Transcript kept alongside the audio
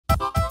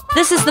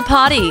This is The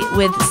Party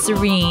with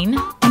Serene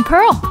and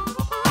Pearl.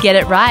 Get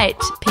it right,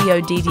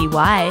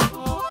 Poddy.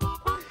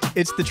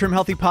 It's the Trim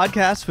Healthy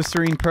Podcast with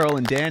Serene, Pearl,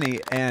 and Danny.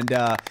 And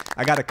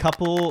I got a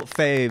couple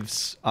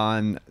faves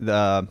on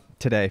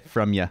today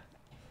from you,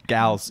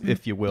 gals,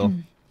 if you will.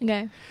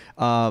 Okay.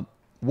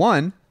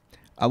 One,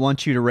 I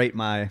want you to rate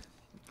my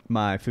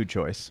food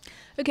choice.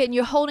 Okay, and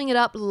you're holding it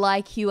up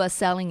like you are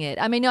selling it.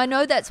 I mean, I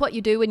know that's what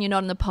you do when you're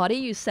not in the potty.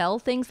 You sell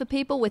things for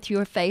people with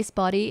your face,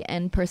 body,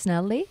 and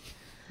personality.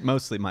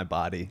 Mostly my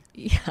body.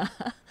 Yeah.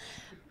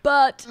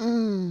 But,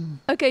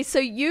 okay, so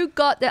you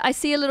got the, I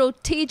see a little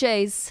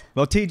TJ's.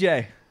 Well,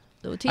 TJ.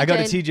 Little TJ. I go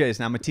to TJ's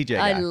now. I'm a TJ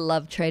guy. I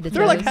love Trader Joe's.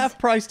 They're like half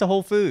price to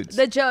Whole Foods.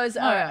 The Joe's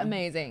are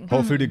amazing.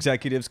 Whole Food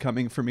executives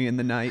coming for me in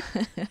the night.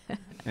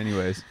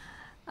 Anyways.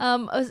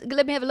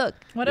 Let me have a look.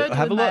 What do I do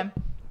Have with a my look.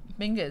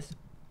 fingers?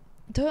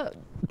 Don't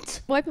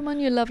wipe them on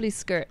your lovely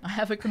skirt. I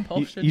have a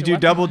compulsion. You to do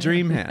wipe double my-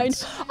 dream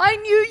hands. I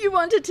knew you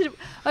wanted to.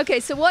 Okay,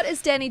 so what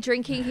is Danny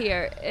drinking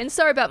here? And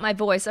sorry about my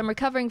voice. I'm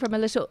recovering from a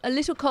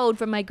little cold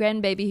from my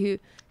grandbaby who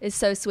is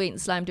so sweet and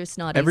slimed her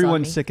snotties on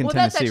Everyone's me. sick in Well,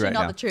 that's Tennessee actually right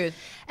not now. the truth.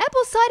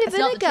 Apple cider It's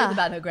not the vinegar. truth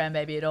about her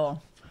grandbaby at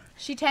all.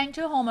 She tanked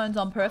her hormones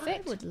on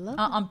perfect. I would love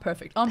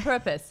on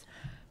purpose.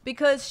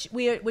 Because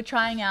we're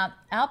trying out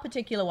our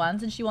particular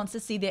ones, and she wants to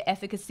see their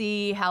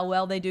efficacy, how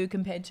well they do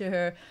compared to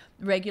her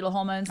regular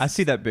hormones. I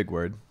see that big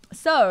word.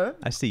 So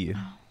I see you.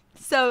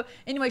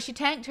 anyway, she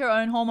tanked her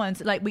own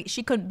hormones. Like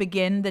she couldn't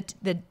begin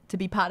to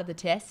be part of the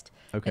test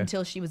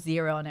until she was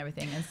 0 and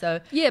everything. And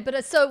so Yeah,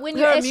 but so when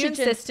your her immune estrogen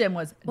system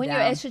was when down.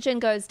 your estrogen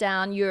goes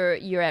down,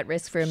 you're at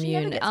risk for She never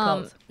immune. gets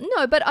colds.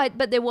 No,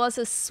 but there was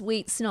a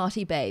sweet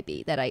snotty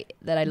baby that I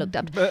looked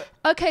up.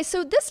 Okay,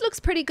 so this looks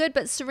pretty good,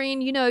 but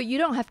Serene, you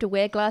don't have to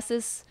wear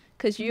glasses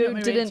because you want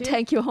me to read didn't it to you?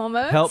 take your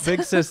hormones. Help,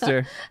 big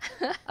sister.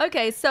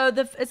 Okay, so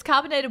it's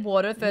carbonated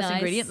water, first Nice.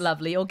 ingredient,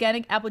 lovely.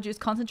 Organic apple juice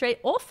concentrate,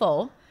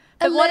 awful.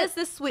 But what is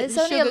this sweet It's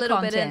only sugar a little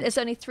content? bit. It's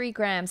only 3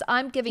 grams.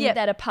 I'm giving Yeah.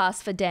 that a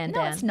pass for Dan.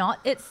 No, it's not.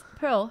 It's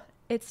Pearl.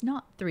 It's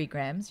not 3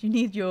 grams. You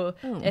need your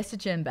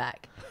estrogen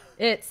back.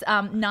 It's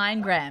 9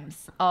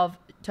 grams of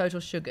total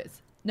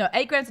sugars. No,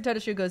 8 grams of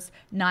total sugars,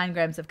 9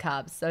 grams of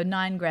carbs. So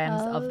 9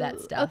 grams of that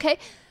stuff. Okay.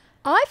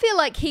 I feel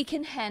like he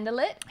can handle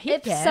it. He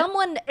if can.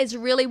 someone is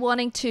really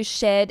wanting to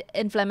shed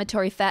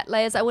inflammatory fat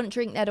layers, I wouldn't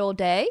drink that all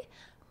day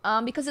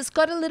because it's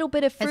got a little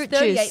bit of fruit It's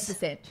juice.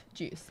 38%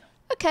 juice.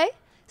 Okay.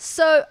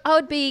 So I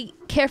would be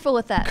careful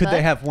with that. Could but-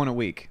 they have one a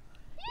week?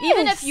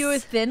 Even Yes. if you're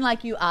thin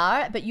like you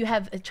are, but you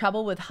have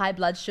trouble with high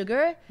blood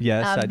sugar,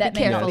 Yes, I that do.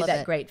 may Careful not be of that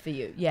it. great for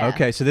you. Yeah.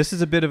 Okay, so this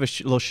is a bit of a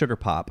little sugar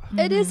pop.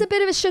 It is a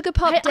bit of a sugar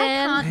pop, I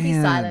Dan. can't be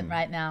Man. silent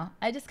right now.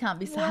 I just can't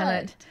be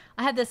silent.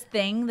 I had this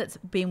thing that's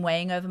been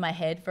weighing over my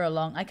head for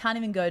I can't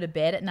even go to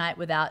bed at night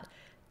without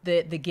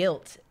the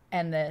guilt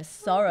and the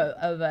sorrow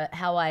over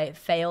how I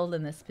failed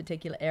in this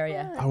particular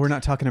area. Oh, we're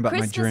not talking about my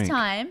drink.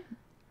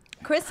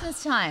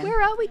 Christmas time. Where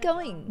are we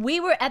going? We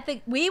were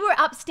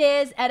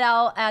upstairs at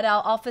our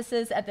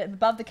offices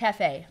above the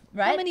cafe,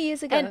 right? How many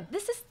years ago? And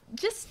this is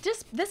just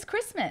this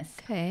Christmas.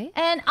 Okay.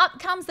 And up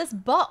comes this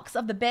box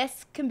of the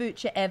best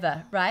kombucha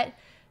ever, right?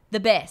 The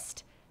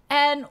best.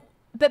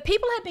 But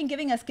people have been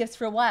giving us gifts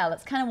for a while.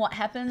 It's kind of what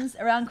happens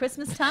around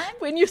Christmas time.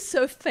 When you're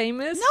so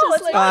famous. No, just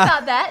it's like- not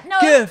about that. No,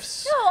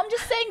 Gifts. No, I'm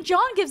just saying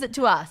John gives it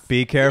to us.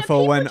 Be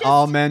careful people when just-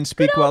 all men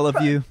speak good well old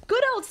of you.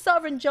 Good old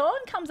sovereign John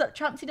comes up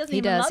trumps. He doesn't He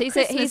even does. love He's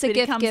Christmas, a but he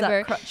gift comes giver.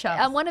 up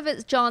trumps. One of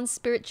it's John's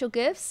spiritual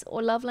gifts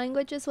or love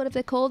languages, whatever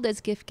they're called. There's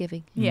gift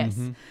giving. Yes,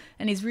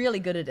 and he's really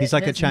good at it. He's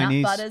like a His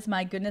Chinese nut butters,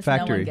 my goodness, no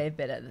factory. one gave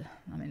better.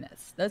 I mean,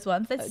 that's those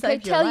ones. They Okay,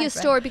 saved tell your life,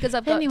 right? story because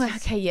I've got. Anyway,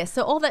 okay, yes.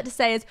 So all that to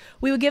say is,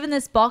 we were given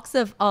this box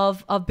of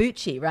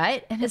Bucci,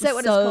 right? And Is it that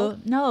was what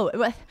it's called? No,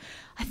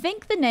 I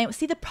think the name.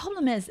 See, the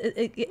problem is,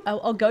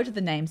 I'll go to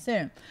the name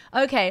soon.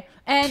 Okay,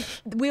 and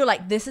we were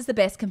like, this is the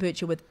best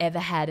kombucha we've ever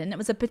had, and it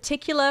was a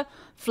particular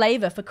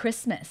flavor for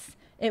Christmas.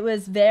 It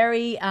was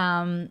very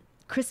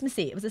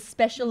Christmassy. It was a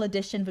special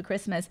edition for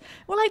Christmas.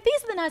 We're like,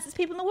 these are the nicest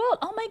people in the world.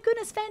 Oh my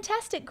goodness,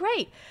 fantastic,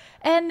 great.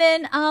 And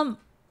then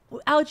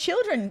our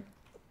children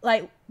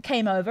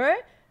came over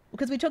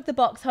because we took the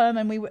box home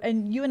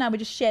and you and I would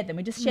just shared them.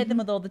 We just shared them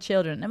with all the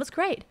children. It was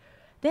great.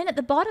 Then at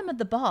the bottom of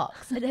the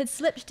box, it had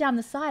slipped down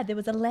the side. There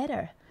was a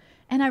letter.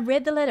 And I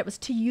read the letter. It was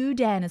to you,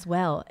 Dan, as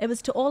well. It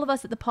was to all of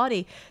us at the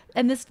potty.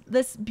 And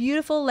this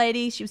beautiful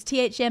lady, she was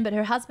THM, but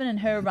her husband and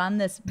her run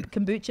this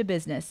kombucha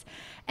business.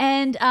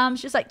 And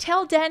she was like,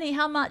 tell Danny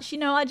how much,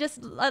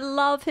 I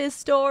love his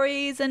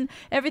stories and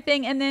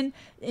everything. And then,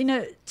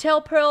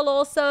 tell Pearl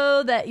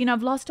also that,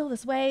 I've lost all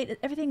this weight.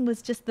 Everything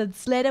was just,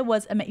 this letter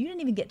was, you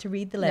didn't even get to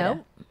read the letter,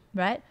 No.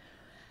 right?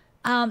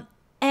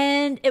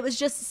 And it was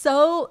just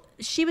so,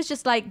 she was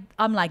just like,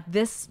 I'm like,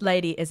 this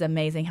lady is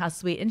amazing, how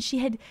sweet. And she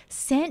had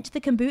sent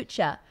the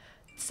kombucha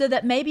so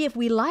that maybe if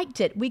we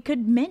liked it, we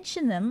could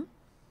mention them,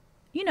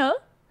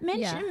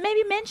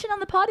 maybe mention on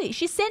the potty.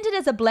 She sent it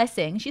as a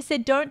blessing. She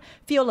said, don't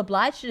feel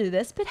obliged to do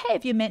this, but hey,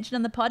 if you mention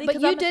on the potty. But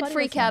 'cause you I'm a did potty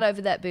freak listener. out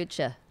over that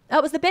bucha.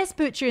 It was the best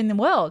butcher in the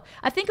world.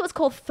 I think it was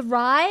called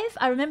Thrive.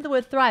 I remember the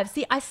word Thrive.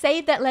 See, I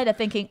saved that letter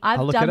thinking I'll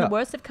I've look done it the up.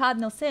 worst of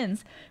cardinal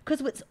sins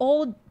because it's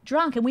all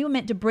drunk, and we were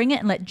meant to bring it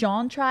and let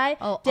John try,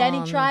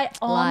 Danny try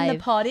on the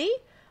potty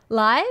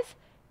live.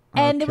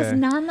 And there was Okay.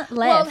 none left.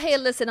 Well, here,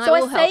 listen, I so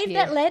will I help saved you.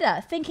 that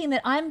letter thinking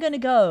that I'm going to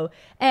go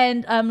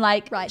and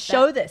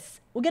show this.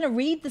 We're going to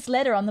read this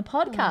letter on the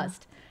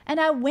podcast. And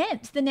I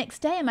went the next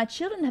day and my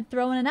children had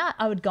thrown it out.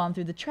 I had gone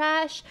through the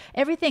trash,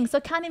 everything. So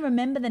I can't even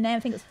remember the name. I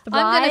think it's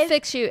Thrive. I'm going to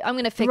fix you. I'm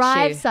going to fix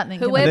Thrive you. something.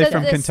 Whoever Are they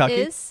from this Kentucky?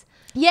 is.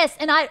 Yes,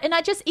 and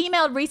I just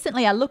emailed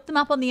recently. I looked them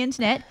up on the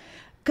internet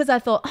because I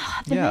thought,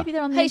 Yeah. maybe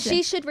they're on the Hey, internet.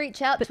 she should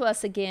reach out to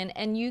us again,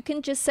 and you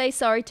can just say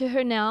sorry to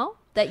her now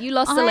that you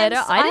lost the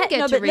letter. I didn't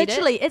get to but read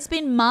literally, it. it's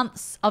been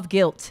months of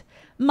guilt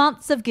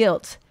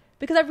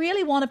because I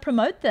really want to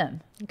promote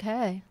them.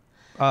 Okay.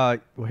 Well,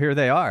 here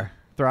they are.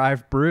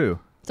 Thrive Brew.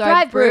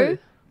 Thrive Brew.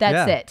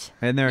 That's Yeah. it.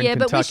 And they're in Yeah,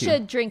 but we Kentucky.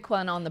 should drink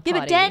one on the Yeah,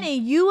 potty. but Danny,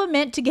 you were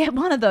meant to get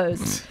one of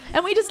those,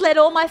 and we just let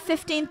all my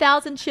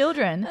 15,000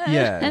 children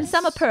Yes. and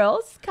Summer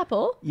Pearls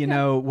couple You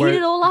know, eat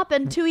it all up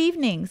in 2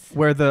 evenings.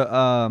 where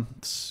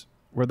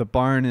the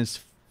barn is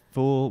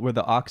full, where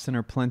the oxen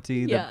are plenty.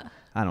 Yeah.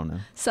 I don't know.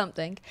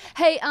 Something.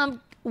 Hey,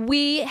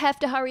 we have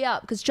to hurry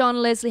up because John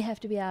and Leslie have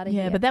to be out of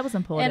here. Yeah, but that was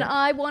important. And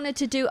I wanted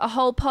to do a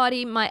whole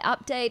party, my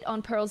update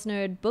on Pearl's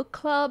Nerd Book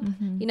Club.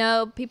 Mm-hmm. You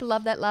know, people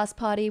love that last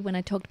party when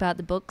I talked about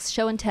the books,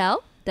 show and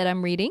tell, that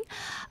I'm reading.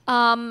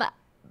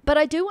 But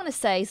I do want to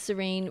say,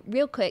 Serene,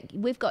 real quick,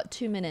 we've got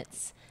 2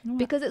 minutes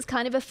because it's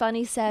kind of a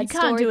funny, sad you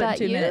can't story do it in about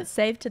 2 you. minutes.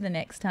 Save to the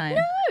next time.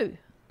 No,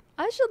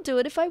 I shall do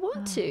it if I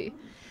want to.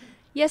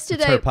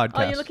 Yesterday, It's her podcast.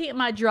 Oh, you're looking at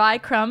my dry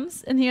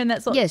crumbs in here, and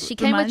that's what. yes, she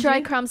came with reminds dry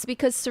you? crumbs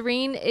because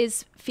Serene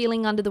is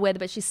feeling under the weather,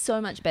 but she's so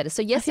much better.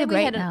 So yesterday we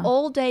great had an now.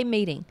 all-day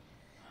meeting.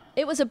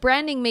 It was a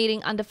branding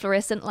meeting under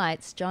fluorescent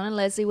lights. John and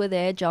Leslie were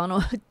there.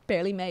 John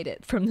barely made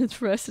it from the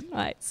fluorescent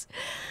lights.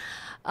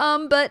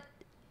 But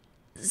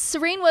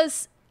Serene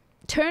was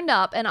turned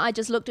up, and I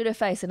just looked at her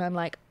face, and I'm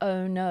like,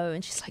 oh no.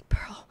 And she's like,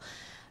 Pearl,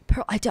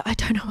 I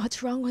don't know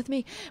what's wrong with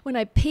me. When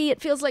I pee, it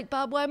feels like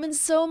barbed wire. I'm in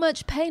so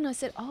much pain. I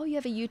said, oh, you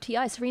have a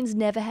UTI. Serene's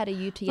never had a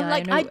UTI. I'm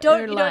like, in her, you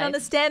don't life.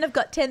 understand. I've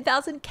got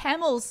 10,000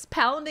 camels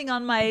pounding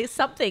on my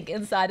something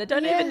inside. I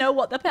don't even know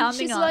what they're And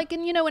pounding she's on. like,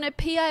 and you know, when I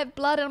pee, I have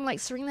blood. And I'm like,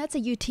 Serene, that's a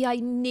UTI.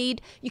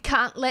 You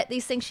can't let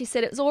these things. She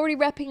said, it was already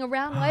wrapping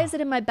around. Why is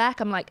it in my back?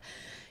 I'm like,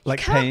 you Like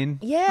can't- pain?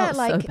 Yeah, Oh, so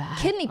like bad.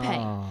 kidney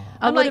pain. I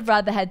I'm would like, have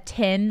rather had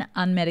 10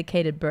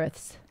 unmedicated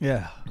births.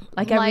 Yeah.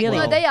 Like, like, I really.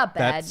 no, they are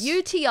bad. That's-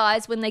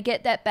 UTIs, when they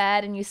get that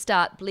bad and you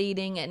start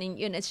bleeding and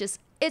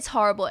it's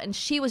horrible. And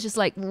she was just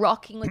like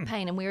rocking with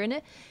pain. And we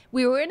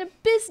were in a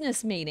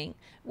business meeting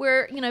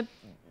where, you know,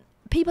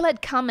 people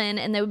had come in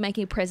and they were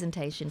making a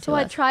presentation to So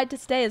I us. tried to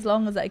stay as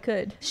long as I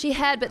could. She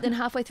had, but then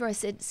halfway through I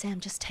said, Sam,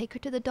 just take her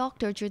to the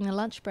doctor during the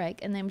lunch break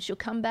and then she'll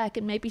come back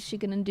and maybe she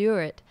can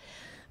endure it.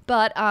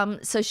 But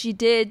so she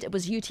did. It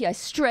was UTI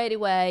straight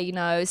away, you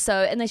know. So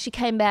and then she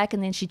came back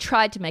and then she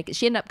tried to make it.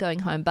 She ended up going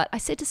home. But I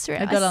said to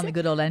Serena, I got on the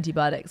good old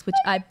antibiotics, which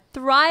I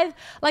thrive.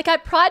 Like, I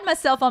pride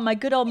myself on my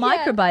good old Yeah.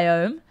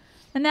 microbiome.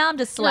 And now I'm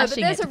just No, but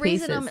slashing there's it a to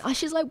reason. pieces.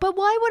 She's like, but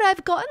why would I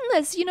have gotten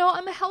this? You know,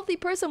 I'm a healthy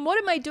person.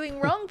 What am I doing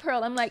wrong,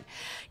 Pearl? I'm like,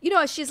 you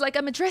know, she's like,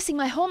 I'm addressing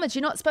my hormones.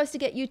 You're not supposed to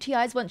get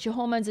UTIs once your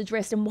hormones are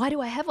addressed. And why do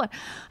I have one?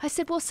 I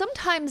said, well,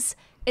 sometimes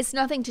it's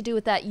nothing to do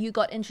with that. You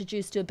got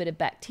introduced to a bit of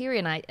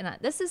bacteria. And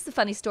this is the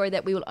funny story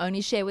that we will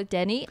only share with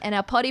Danny and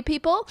our potty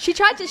people. She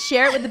tried to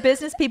share it with the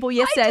business people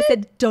yesterday. I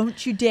said,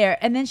 don't you dare.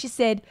 And then she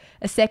said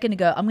a second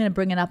ago, I'm going to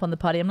bring it up on the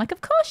potty. I'm like,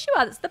 of course you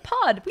are. It's the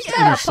pod. We Inner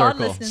have pod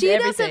circle. listeners. She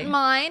everything. doesn't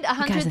mind guys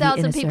are the 100,000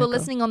 inner people circle.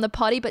 listening on the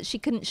potty, but she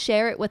couldn't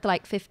share it with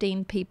like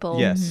 15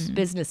 people, Yes.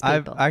 business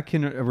people. I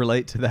can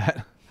relate to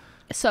that.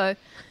 So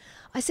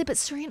I said, but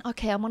Serene,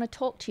 okay, I want to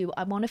talk to you.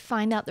 I want to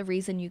find out the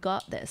reason you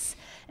got this.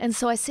 And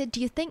so I said,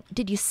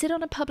 did you sit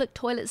on a public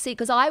toilet seat?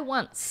 Because I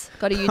once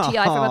got a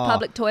UTI from a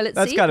public toilet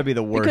That's seat. got to be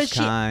the worst Because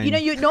kind. you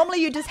know, normally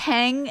you just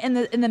hang in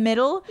the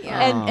middle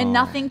and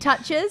nothing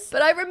touches.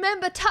 But I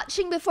remember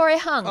touching before I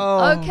hung.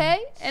 Oh. Okay.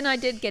 And I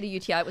did get a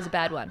UTI. It was a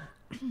bad one.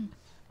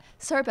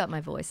 Sorry about my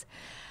voice.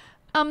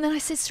 Then I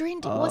said, Serene,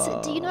 was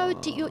it, do you know,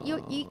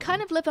 you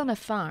kind of live on a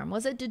farm.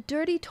 Was it the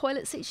dirty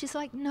toilet seat? She's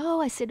like,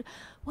 no. I said,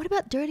 what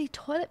about dirty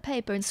toilet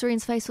paper? And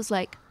Serene's face was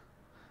like,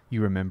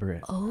 you remember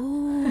it.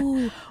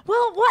 oh.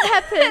 Well, what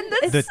happened?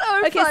 That's The- so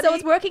Okay, funny. so I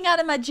was working out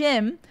in my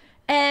gym,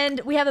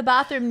 and we have a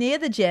bathroom near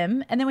the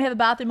gym, and then we have a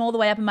bathroom all the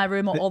way up in my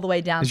room or all the way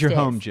downstairs. your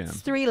home gym?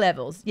 It's 3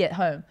 levels. Yeah,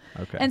 home.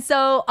 Okay. And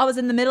so I was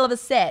in the middle of a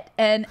set,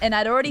 and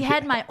I'd already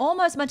had my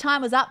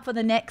time was up for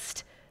the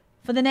next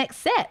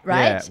set,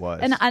 right? Yeah, it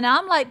was. And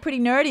I'm like pretty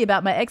nerdy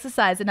about my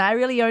exercise, and I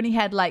really only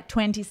had like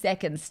 20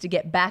 seconds to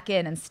get back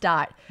in and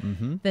start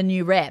the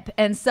new rep.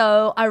 And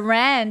so I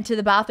ran to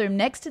the bathroom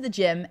next to the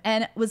gym,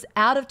 and it was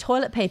out of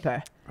toilet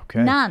paper.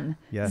 Okay. None.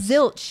 Yes.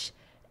 Zilch.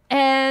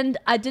 And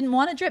I didn't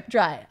want to drip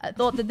dry. I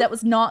thought that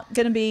was not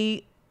going to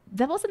be,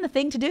 that wasn't the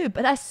thing to do.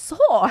 But I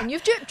saw. And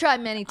you've drip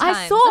dried many times.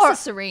 I saw This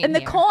is Serene in the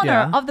here. corner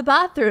Yeah. of the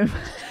bathroom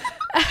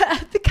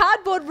the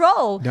cardboard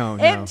roll. No,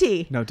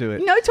 empty. No, do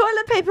it. No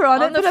toilet paper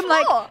on it. the But I'm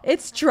like, floor.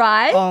 it's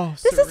dry. Oh,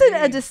 this isn't a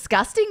Serene.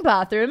 disgusting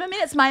bathroom. I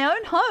mean, it's my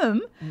own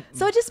home.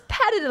 So I just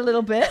patted a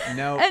little bit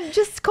No. and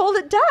just called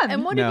it done.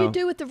 And what did No. you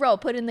do with the roll?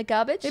 Put it in the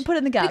garbage? You put it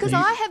in the garbage. Because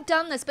I have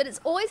done this, but it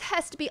always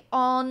has to be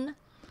on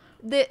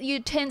the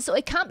utensil.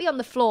 It can't be on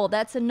the floor.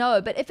 That's a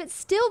no. But if it's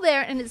still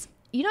there and it's,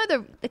 you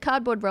know, the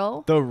cardboard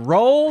roll? The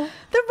roll?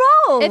 the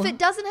roll. If it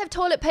doesn't have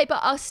toilet paper,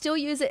 I'll still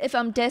use it if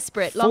I'm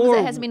desperate, long as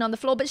it hasn't been on the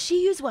floor. But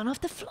she used one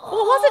off the floor.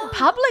 Well, it wasn't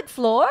public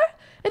floor.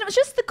 And it was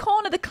just the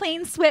corner, the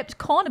clean swept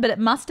corner, but it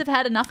must have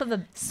had enough of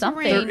a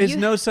something. Serene. There is You-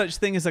 no such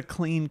thing as a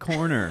clean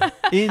corner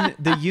in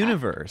the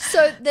universe.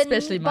 So then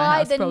Especially my by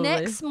house, the probably.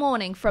 next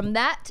morning, from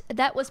that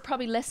was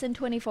probably less than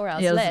 24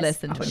 hours. Yeah, it was less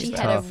than She 24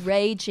 had a hours.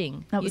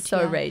 raging That was so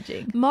UTI.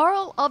 raging.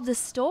 Moral of the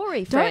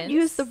story, friends. Don't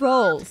use the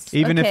rolls.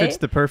 Even if okay? it's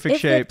the perfect if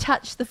shape. they've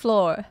touched the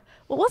floor.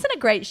 Well, it wasn't a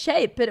great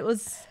shape, but it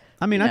was.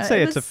 I mean, you I'd know,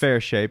 say it it's a was- fair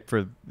shape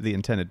for the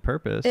intended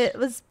purpose. It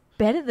was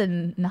better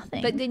than nothing.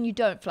 But then you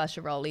don't flush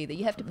a roll either.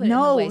 You have to put it in the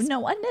no, waste.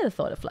 no, I never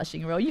thought of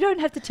flushing a roll. You don't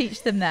have to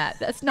teach them that.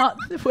 That's not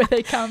where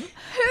they come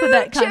for Who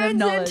that kind of tunes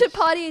knowledge. into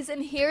parties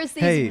and hears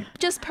these Hey.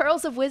 just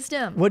pearls of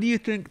wisdom? What do you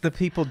think the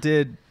people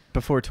did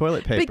before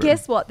toilet paper? But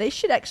guess what? They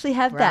should actually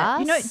have that.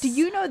 You know, Russ? do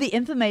you know the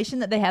information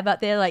that they have out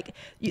there? Like,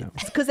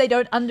 because they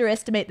don't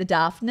underestimate the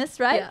daftness,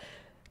 right? Yeah.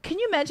 Can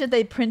you imagine if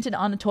they printed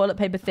on a toilet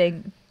paper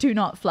thing, do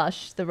not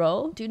flush the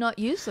roll? Do not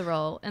use the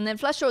roll, and then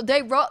flush roll.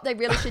 They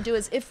really should do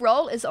is if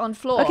roll is on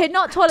floor. Okay,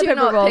 not toilet do paper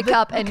not roll, pick but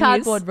up a and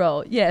cardboard use.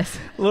 roll. Yes.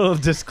 Little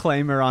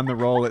disclaimer on the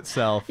roll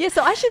itself. Yeah,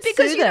 so I should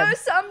Because sue you them. know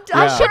some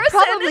I dumb should person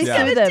probably is sue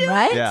gonna them, do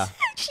right? it. Yeah.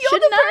 You're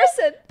Shouldn't the I?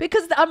 person.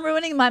 Because I'm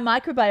ruining my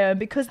microbiome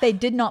because they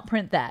did not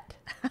print that.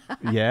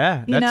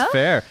 Yeah, You that's know?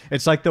 fair.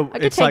 It's like could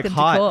it's take like them to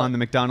hot court. on the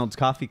McDonald's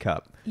coffee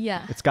cup.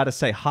 Yeah. It's got to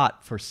say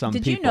hot for some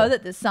Did people. you know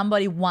that there's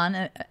somebody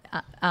won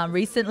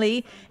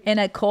recently in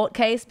a court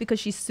case because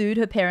she sued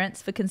her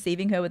parents for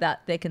conceiving her without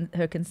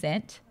her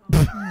consent?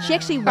 She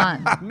actually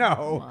won.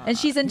 No. And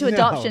she's into No.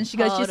 adoption. She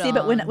goes, you Hold see,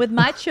 but on. with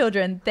my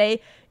children,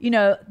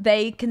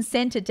 they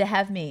consented to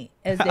have me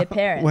as their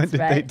parents. When did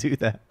right? they do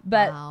that?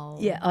 But Wow.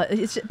 yeah,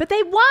 but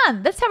they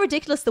won. That's how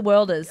ridiculous the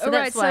world is. So All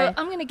right, that's so why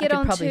I'm going to I get could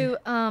on probably, to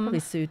probably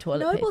sue toilet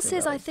paper. Noble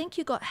says, I rolls. think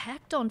you got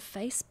hacked on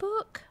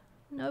Facebook.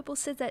 Noble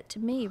said that to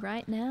me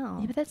right now.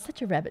 Yeah, but that's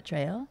such a rabbit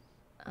trail.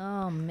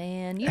 Oh,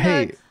 man. You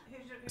Hey, know,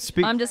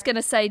 speak. I'm just going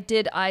to say,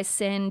 did I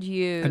send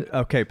you...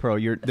 Okay, Pearl,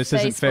 this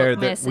isn't Facebook fair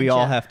that we all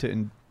Messenger. have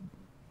to.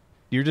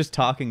 You're just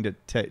talking to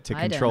I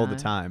don't control the know.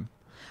 time.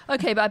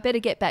 Okay, but I better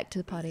get back to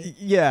the party.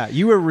 Yeah,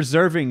 you were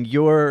reserving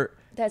your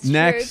That's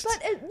next. true.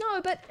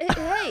 But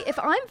hey,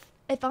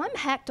 if I'm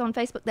hacked on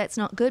Facebook, that's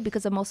not good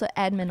because I'm also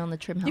admin on the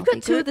Trim Healthy You've got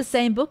two of group. the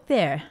same book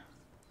there.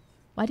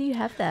 Why do you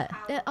have that?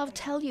 I'll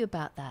tell you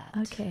about that.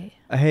 Okay.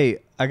 Hey,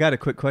 I got a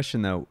quick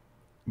question though,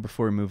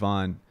 before we move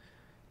on.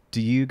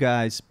 Do you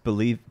guys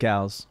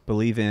gals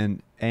believe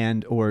in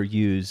and or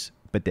use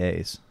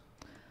bidets?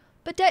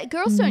 But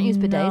girls don't use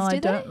bidets, no, do I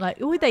don't they? like.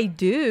 Oh, they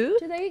do.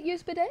 Do they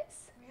use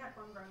bidets?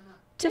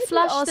 To They do.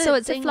 flush, Oh, the, so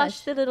it's to flush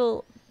English. the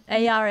little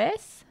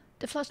ARS.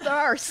 To flush the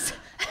arse.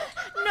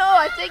 No,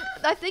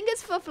 I think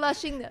it's for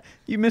flushing the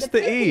You missed the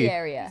pippy E.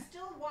 area.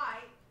 Still white,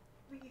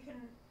 but you can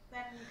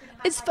have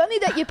It's like funny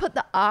that you put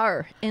the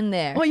R in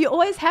there. Well, you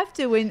always have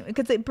to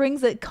because it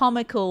brings a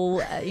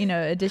comical,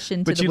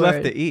 addition to But the you word.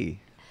 left the E.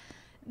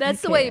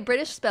 That's the Okay. way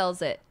British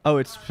spells it. Oh,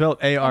 it's spelled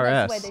And ARS.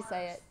 that's the way they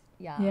say it.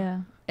 Yeah. Yeah.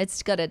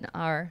 It's got an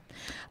R.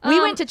 We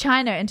went to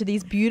China into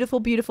these beautiful,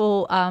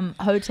 beautiful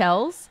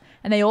hotels,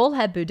 and they all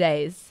had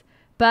bidets.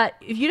 But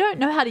if you don't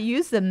know how to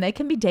use them, they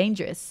can be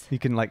dangerous. You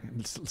can like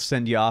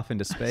send you off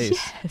into space.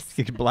 Yes.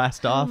 You can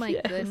blast Oh off. my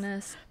Yes.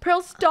 goodness.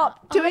 Pearl,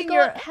 stop doing I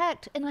your. got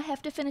hacked and I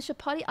have to finish a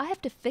potty. I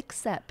have to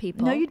fix that,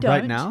 people. No, you don't.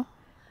 Right now,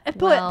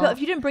 But if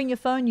you didn't bring your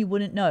phone, you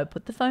wouldn't know.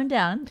 Put the phone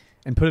down.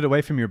 and put it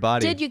away from your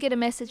body. Did you get a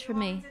message from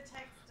me?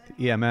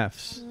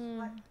 EMFs.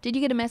 Did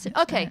you get a message?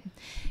 Okay,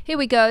 here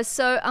we go.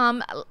 So,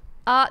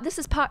 this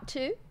is part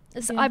 2.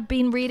 Yeah. I've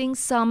been reading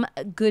some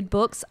good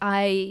books.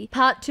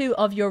 Part 2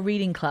 of your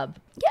reading club.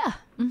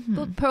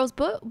 Pearl's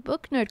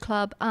book Nerd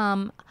Club.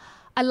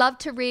 I love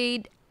to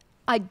read.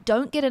 I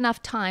don't get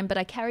enough time, but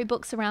I carry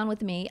books around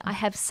with me. I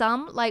have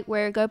some like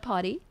Where Go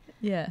Potty.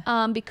 Yeah.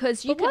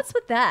 Because you But what's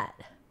with that?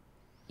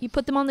 you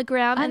put them on the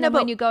ground, I and know, then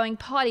when but- you're going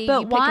potty,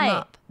 But you pick why? them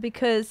up.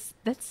 Because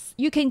that's.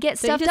 You can get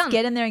So you stuff just done.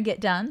 get in there and get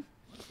done.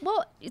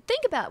 Well,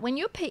 think about it. When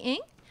you're peeing,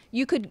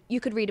 you could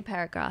read a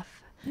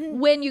paragraph.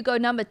 When you go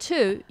number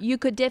 2, you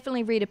could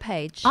definitely read a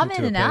page. I'm to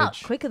in a and out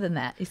page. quicker than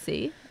that, you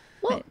see.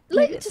 Well, But,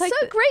 like, it's it's like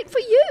so the- great for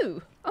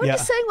you. I'm Yeah.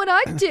 just saying what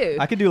I do.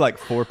 I could do like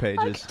 4 I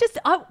pages. could just,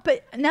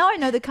 but now I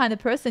know the kind of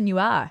person you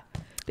are.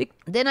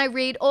 Then I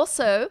read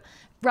also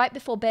right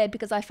before bed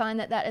because I find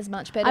that is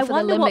much better I for the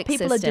wonder limbic what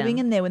people system. are doing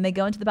in there when they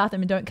go into the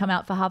bathroom and don't come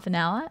out for half an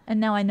hour. And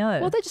now I know.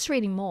 Well, they're just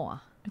reading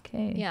more.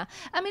 okay. Yeah.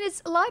 I mean,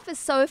 life is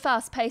so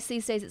fast paced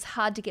these days. It's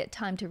hard to get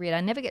time to read.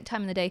 I never get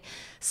time in the day.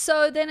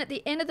 So then at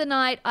the end of the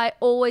night, I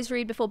always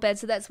read before bed.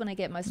 So that's when I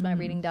get most of my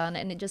reading done,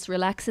 and it just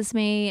relaxes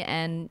me,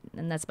 and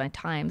that's my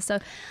time. So,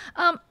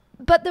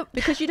 But the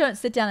Because you don't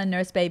sit down and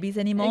nurse babies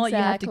anymore, you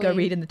have to go Exactly.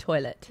 read in the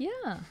toilet.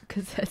 yeah,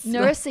 Because that's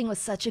nursing was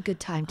such a good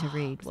time to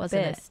read,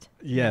 wasn't it? best.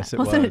 Yes, it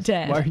Wasn't was. it,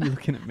 Dad? Why are you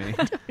looking at me?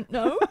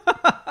 No,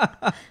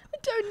 I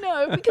don't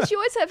know, because you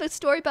always have a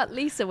story about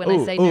Lisa when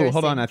I say Oh, nursing.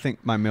 hold on. I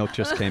think my milk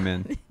just came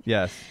in.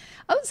 Yes.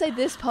 I would say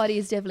this party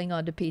is definitely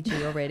gone to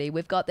PG already.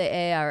 We've got the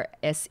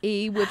ARSE,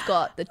 we've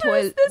got the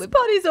toilet. This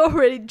body's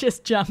already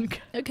just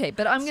junk. Okay,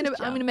 but I'm This is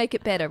gonna junk. make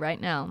it better right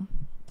now.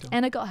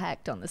 And I got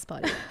hacked on this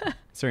party.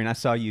 Serene, I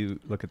saw you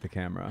look at the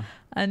camera.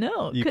 I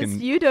know. You Because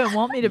can- you don't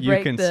want me to you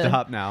break can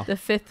stop now. the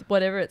fifth,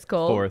 whatever it's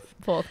called.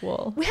 Fourth.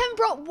 wall. We haven't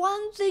brought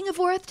one thing of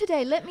worth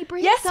today. Let me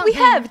bring Yes, something. we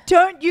have.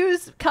 Don't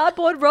use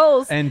cardboard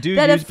rolls And do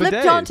that use are flipped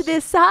bidets. onto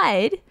their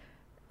side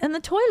in the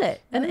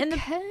toilet and in the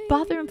Okay,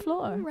 bathroom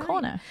floor right.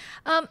 corner.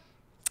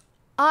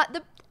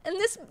 And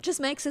this just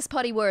makes this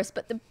party worse.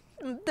 But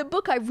the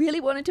book I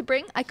really wanted to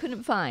bring, I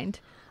couldn't find.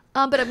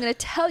 But I'm going to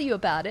tell you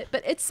about it.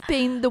 But it's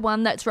been the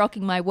one that's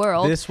rocking my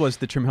world. This was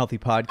the Trim Healthy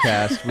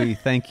Podcast. We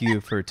thank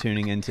you for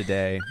tuning in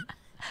today.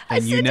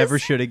 And you said never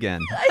this- should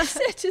again. I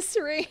said to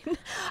Serene,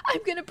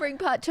 I'm going to bring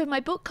part 2 of my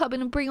book club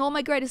and bring all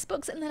my greatest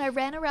books. And then I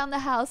ran around the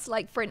house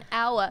like for an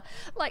hour,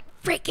 like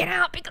freaking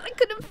out because I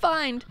couldn't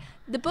find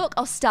the book.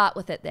 I'll start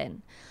with it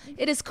then.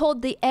 It is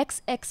called The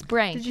XX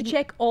Brain. Did you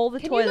check all the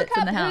Can toilets you in look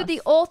the up house? who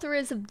the author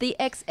is of The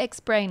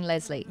XX Brain,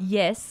 Leslie?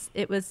 Yes,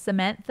 it was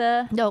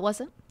Samantha, No, it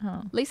wasn't.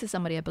 Oh. Lisa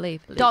somebody, I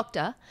believe.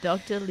 Doctor.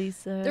 Dr.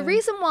 Lisa. The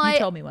reason why you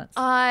told me once.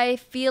 I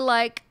feel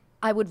like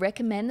I would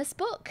recommend this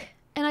book,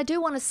 and I do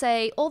want to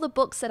say all the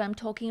books that I'm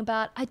talking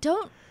about, I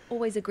don't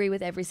always agree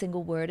with every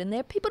single word in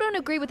there. People don't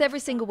agree with every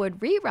single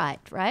word rewrite,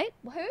 right?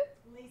 Who?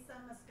 Lisa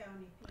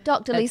Moscone.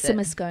 Dr. That's Lisa it.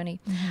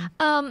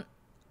 Moscone.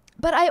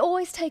 But I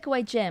always take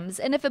away gems,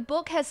 and if a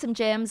book has some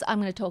gems, I'm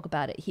going to talk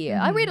about it here.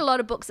 I read a lot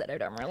of books that I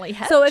don't really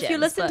have. So if you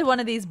gems, listen to but- one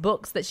of these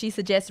books that she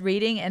suggests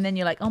reading, and then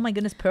you're like, "Oh my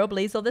goodness, Pearl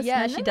believes all this," Yeah,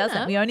 no, no, she no,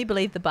 doesn't. no. We only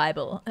believe the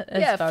Bible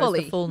as yeah, far fully.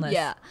 as the fullness.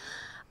 Yeah.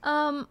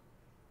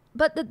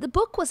 But the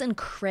book was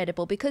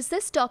incredible because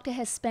this doctor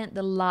has spent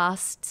the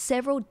last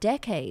several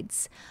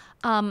decades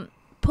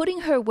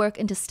putting her work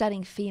into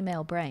studying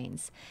female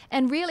brains.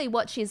 And really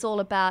what she's all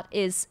about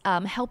is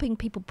helping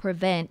people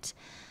prevent,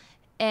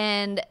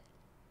 and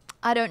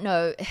I don't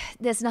know,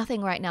 there's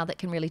nothing right now that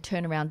can really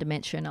turn around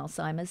dementia and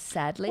Alzheimer's,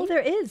 sadly. Well, there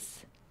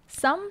is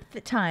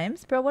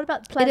sometimes, but what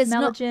about It is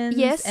not- plasmalogens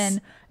yes.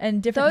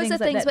 and different Those things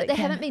are like things, that but they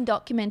can- haven't been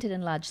documented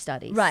in large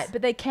studies. right.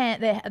 But they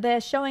can't.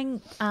 They're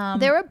showing.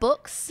 There are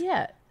books.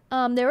 Yeah.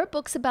 There are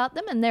books about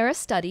them, and there are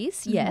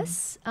studies, Mm-hmm.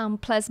 yes.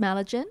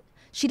 Plasmalogen.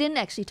 She didn't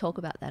actually talk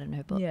about that in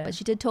her book, Yeah. but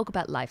she did talk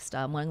about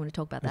lifestyle, and I'm going to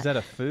talk about Is that. that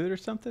a food or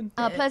something?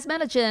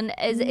 Plasmalogen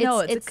is No,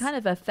 it's kind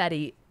of a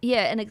fatty.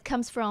 yeah, and it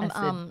comes from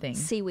acid thing.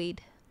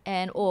 seaweed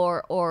and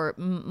or are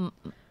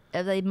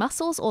they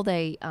mussels or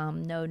they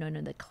no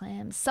the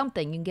clams,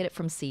 something. You can get it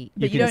from sea.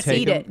 But You you can don't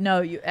take eat 'em- it.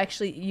 No, you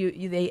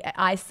actually they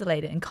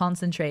isolate it and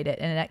concentrate it,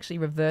 and it actually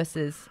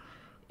reverses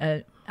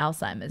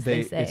Alzheimer's.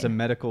 They say It's a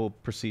medical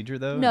procedure,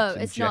 though? No,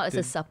 it's not. It's a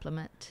injected?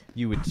 supplement.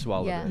 You would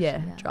swallow Yeah. this.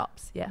 yeah, Yeah.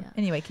 drops. Yeah. Yeah.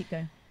 Anyway, keep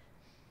going.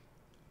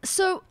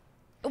 So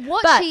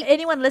what But she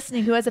anyone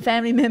listening who has a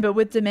family member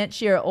with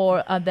dementia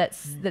or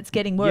that's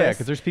getting worse, Yeah,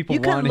 'cause there's people you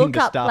can wanting look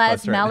to up stop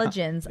us right now.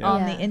 plasmalogens Yeah.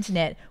 on Yeah. the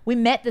internet. We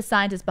met the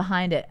scientist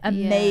behind it.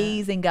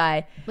 Amazing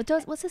guy.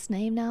 what's his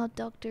name now,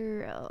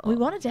 Doctor? We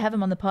wanted to have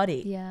him on the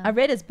potty. Yeah. I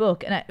read his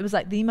book, and it was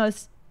like the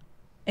most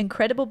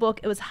incredible book.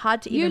 It was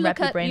hard to even wrap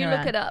your brain around.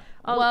 look it up.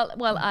 Oh.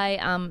 Well, I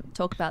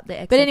talk about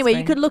the. But anyway, you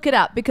X-Brain. could look it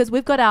up because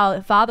we've got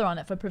our father on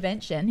it for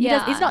prevention.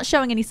 He's not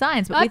showing any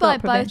signs, but I we buy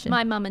thought both prevention.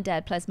 my mum and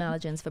dad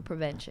plasmalogens for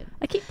prevention.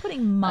 I keep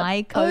putting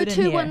my code in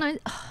here. 0219.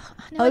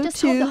 Oh, no, I just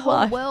told the whole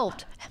 021.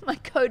 world my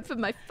code for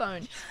my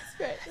phone. That's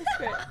great. That's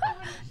great.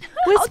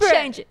 Whisper I'll it.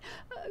 change it.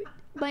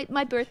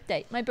 My birth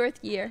date, my birth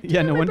year.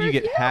 Yeah, no My wonder you birth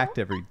get year. hacked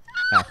every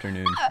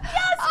afternoon.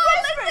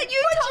 Listen,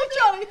 you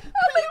told me.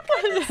 Oh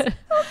my goodness.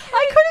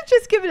 I could have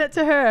just given it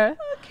to her.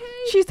 Okay.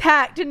 She's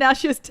hacked, and now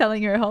she's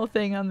telling her whole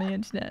thing on the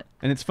internet.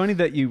 And it's funny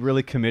that you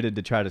really committed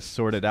to try to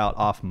sort it out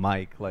off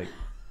mic. Like,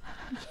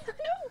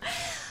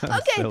 that's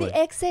Okay, silly. the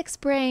XX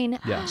brain.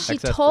 Yeah, She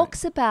XS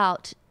talks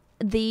about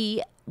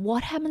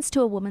what happens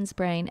to a woman's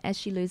brain as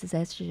she loses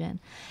estrogen.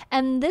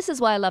 And this is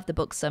why I love the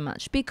book so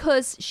much,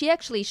 because she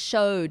actually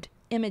showed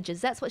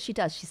images. That's what she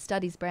does. She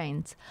studies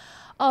brains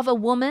of a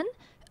woman,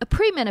 a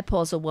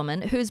premenopausal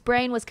woman whose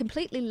brain was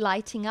completely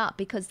lighting up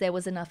because there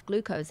was enough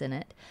glucose in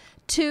it,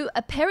 to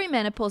a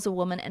perimenopausal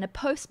woman and a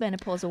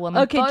postmenopausal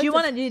woman. Okay, do both you of-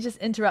 want to just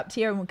interrupt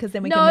here because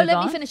then we no, can move let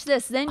on? me finish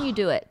this. Then you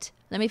do it.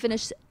 Let me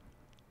finish.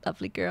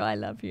 Lovely girl, I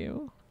love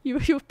you. You're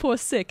poor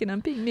sick, and I'm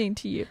being mean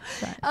to you.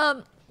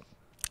 Right.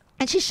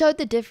 And she showed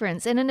the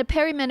difference. And in a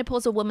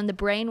perimenopausal woman, the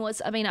brain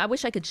was, I mean, I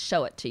wish I could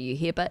show it to you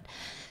here, but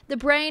the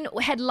brain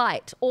had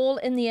light all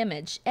in the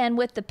image. And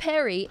with the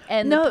peri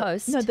and the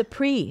post. No, the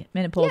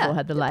pre-menopausal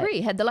had the light.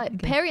 Pre had the light.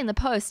 Okay. Peri and the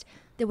post,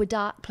 there were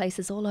dark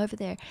places all over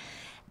there.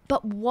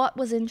 But what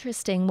was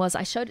interesting was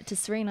I showed it to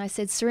Serene. I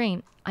said,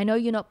 Serene, I know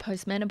you're not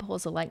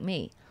postmenopausal like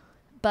me,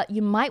 but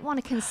you might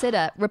want to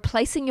consider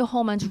replacing your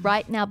hormones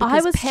right now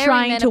because I was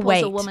trying to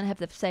wait. perimenopausal women have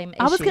the same issues.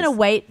 I was going to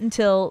wait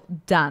until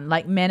done,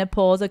 like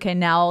menopause. Okay,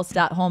 now I'll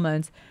start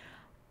hormones.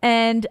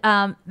 And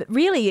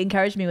really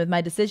encouraged me with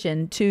my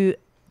decision to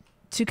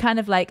kind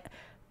of like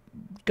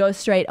go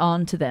straight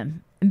on to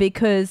them.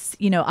 Because,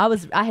 you know,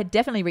 I had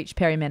definitely reached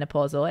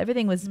perimenopausal.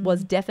 Everything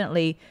was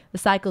definitely, the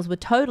cycles were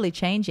totally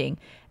changing.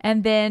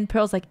 And then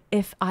Pearl's like,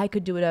 if I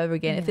could do it over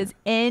again, if there's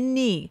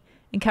any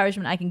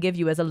encouragement I can give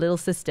you as a little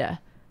sister,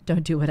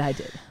 don't do what I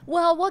did.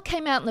 Well, what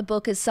came out in the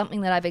book is something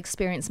that I've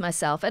experienced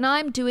myself. And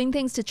I'm doing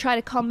things to try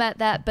to combat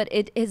that, but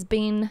it's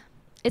been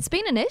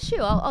an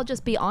issue. I'll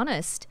just be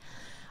honest.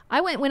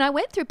 When I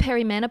went through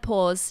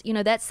perimenopause, you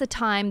know, that's the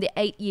time, the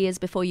 8 years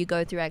before you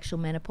go through actual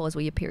menopause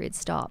where your period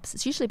stops.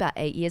 It's usually about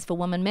 8 years for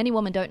women. Many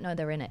women don't know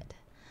they're in it.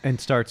 And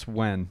starts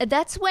when?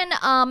 That's when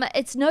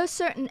it's no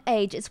certain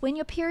age. It's when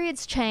your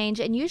periods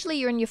change, and usually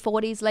you're in your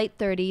 40s, late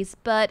 30s,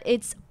 but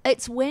it's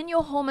when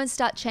your hormones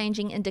start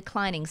changing and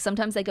declining.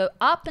 Sometimes they go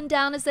up and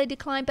down as they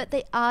decline, but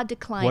they are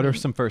declining. What are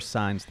some first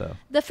signs, though?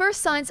 The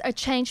first signs are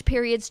change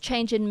periods,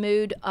 change in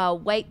mood,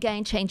 weight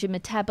gain, change in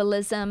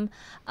metabolism.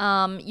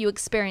 You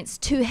experience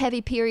too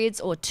heavy periods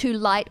or too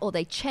light, or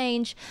they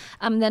change.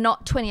 They're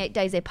not 28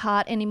 days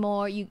apart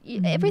anymore.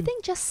 Everything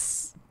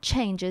just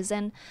changes,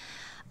 and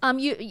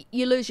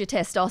you lose your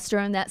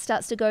testosterone. That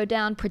starts to go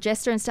down.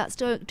 Progesterone starts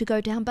to go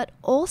down. But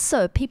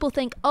also, people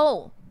think,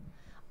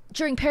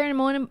 during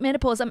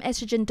perimenopause, I'm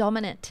estrogen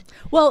dominant.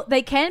 Well,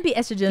 they can be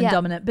estrogen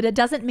dominant, but it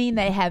doesn't mean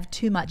they have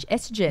too much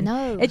estrogen.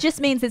 No. It just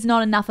means there's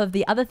not enough of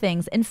the other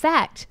things. In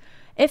fact,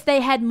 if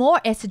they had more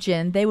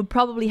estrogen, they would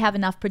probably have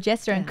enough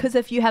progesterone, because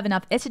if you have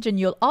enough estrogen,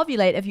 you'll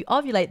ovulate. If you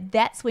ovulate,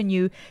 that's when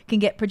you can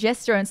get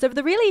progesterone. So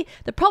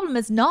the problem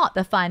is not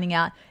the finding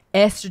out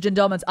estrogen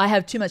dominance. I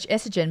have too much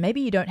estrogen. Maybe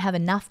you don't have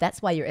enough.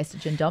 That's why you're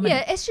estrogen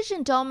dominant. Yeah,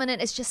 estrogen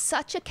dominant is just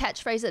such a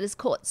catchphrase that has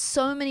caught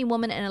so many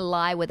women in a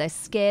lie where they're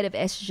scared of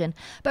estrogen.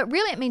 But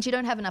really, it means you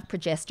don't have enough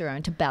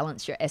progesterone to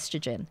balance your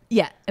estrogen.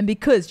 Yeah, and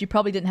because you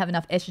probably didn't have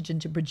enough estrogen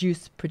to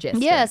produce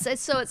progesterone. Yes,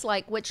 so it's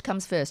like, which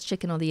comes first,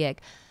 chicken or the egg?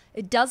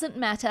 It doesn't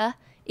matter.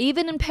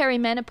 Even in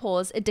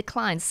perimenopause, it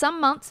declines. Some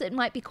months it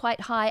might be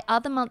quite high.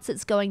 Other months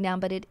it's going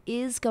down, but it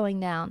is going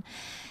down.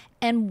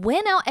 And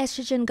when our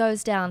estrogen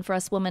goes down for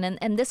us women,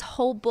 and this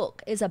whole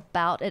book is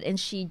about it, and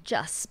she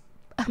has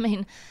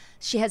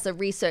the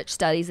research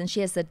studies and she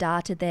has the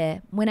data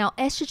there. When our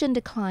estrogen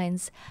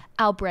declines,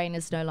 our brain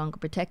is no longer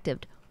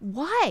protected.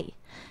 Why?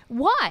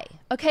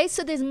 Okay,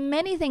 so there's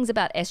many things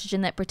about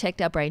estrogen that protect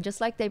our brain,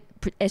 just like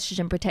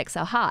estrogen protects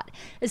our heart.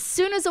 As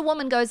soon as a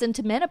woman goes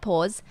into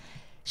menopause,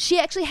 she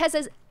actually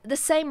has the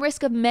same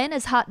risk of men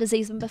as heart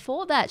disease, and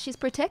before that she's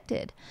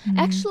protected.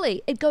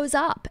 Actually, it goes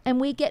up,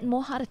 and we get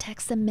more heart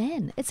attacks than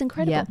men. It's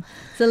incredible. Yeah.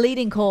 It's the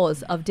leading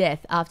cause of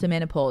death after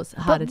menopause,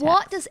 heart attacks. But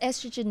what does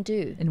estrogen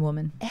do? In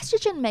women?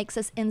 Estrogen makes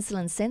us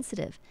insulin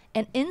sensitive,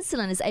 and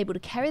insulin is able to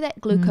carry that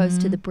glucose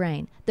to the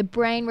brain. The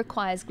brain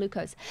requires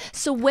glucose.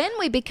 So when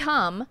we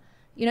become,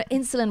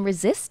 insulin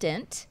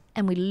resistant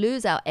and we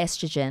lose our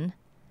estrogen,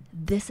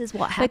 this is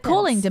what happens. They're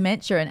calling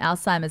dementia and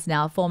Alzheimer's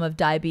now a form of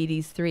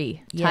diabetes 3,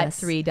 type Yes.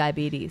 3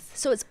 diabetes.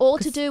 So it's all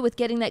to do with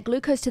getting that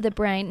glucose to the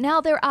brain. Now,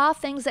 there are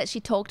things that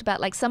she talked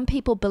about, like some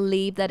people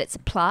believe that it's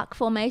plaque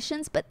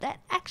formations, but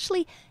that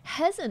actually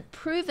hasn't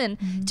proven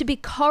to be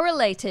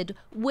correlated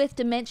with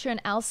dementia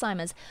and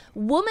Alzheimer's.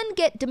 Women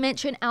get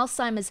dementia and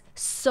Alzheimer's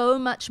so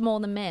much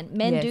more than men.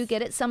 Men do Yes.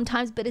 get it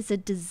sometimes, but it's a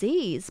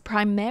disease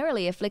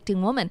primarily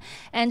afflicting women.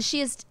 And she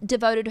has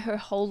devoted her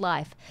whole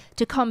life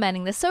to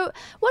combating this. So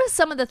what are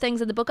some of the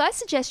things in the book? I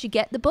suggest you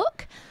get the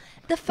book.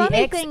 The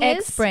funny thing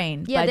is,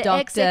 Brain yeah, by the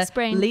Dr. XX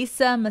Brain.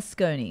 Lisa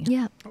Mosconi.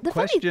 Yeah. The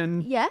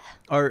Question. Funny, yeah.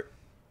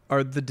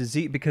 Are the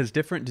disease, because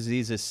different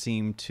diseases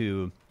seem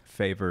to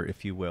favor,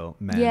 if you will,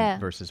 men Yeah.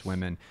 versus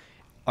women.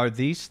 Are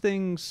these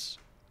things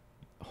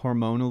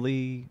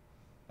hormonally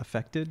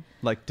affected?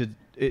 Like,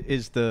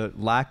 is the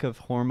lack of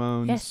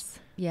hormones? Yes.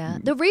 Yeah.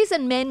 The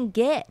reason men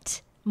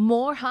get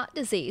more heart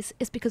disease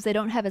is because they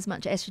don't have as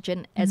much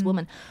estrogen as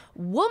women.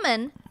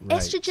 Right.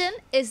 Estrogen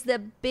is the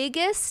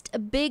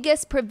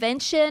biggest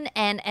prevention,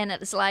 and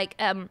it's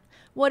like,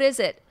 what is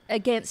it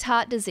against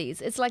heart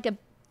disease? It's like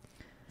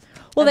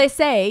Well, they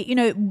say,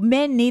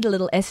 men need a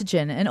little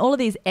estrogen, and all of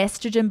these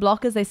estrogen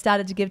blockers they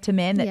started to give to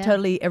men that Yeah.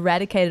 totally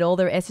eradicated all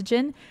their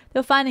estrogen. They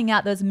were finding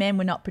out those men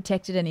were not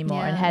protected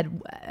anymore and Yeah.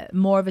 had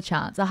more of a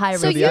chance, a higher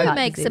so risk you of heart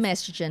make disease. some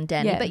estrogen,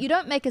 Danny, Yeah. but you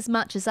don't make as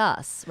much as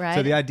us, right?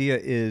 So the idea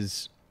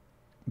is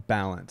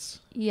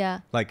balance. yeah.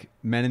 Like,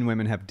 men and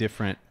women have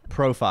different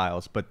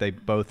profiles, but they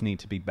both need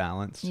to be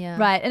balanced. Yeah.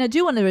 Right, and I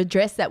do want to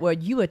address that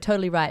word. You were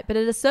totally right, but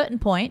at a certain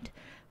point,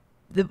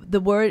 the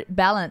word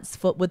balance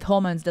with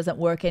hormones doesn't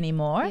work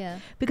anymore. Yeah.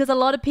 Because a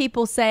lot of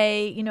people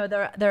say,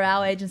 they're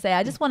our age and say,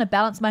 I just want to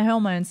balance my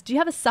hormones. Do you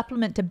have a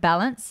supplement to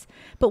balance?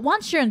 But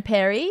once you're in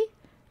peri,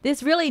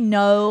 there's really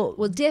no...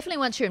 Well, definitely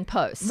once you're in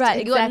post.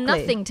 Right, You've got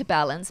exactly. nothing to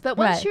balance. But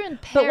once Right. you're in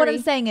peri... But what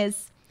I'm saying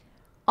is,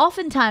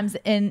 oftentimes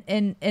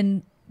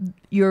in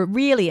you're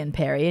really in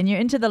peri and you're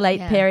into the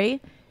late Yeah.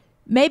 peri,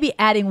 maybe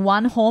adding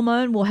one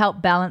hormone will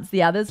help balance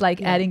the others,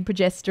 like adding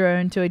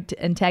progesterone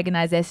to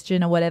antagonize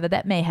estrogen or whatever.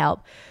 That may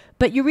help.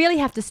 But you really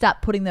have to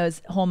start putting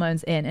those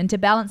hormones in. And to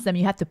balance them,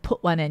 you have to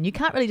put one in. You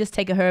can't really just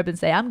take a herb and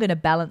say, I'm going to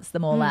balance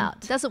them all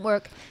out. It doesn't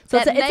work. So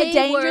it's a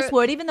dangerous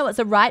word, even though it's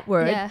a right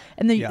word. Yeah.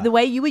 And the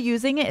way you were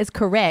using it is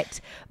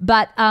correct.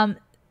 But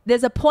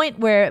there's a point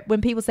where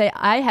when people say,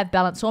 I have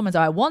balanced hormones or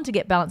I want to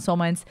get balanced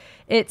hormones,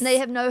 they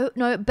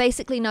have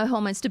basically no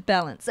hormones to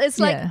balance. It's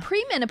like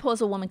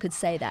premenopausal woman could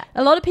say that.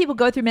 A lot of people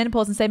go through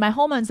menopause and say, my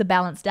hormones are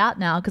balanced out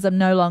now because I'm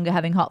no longer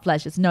having hot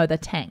flashes. No, they're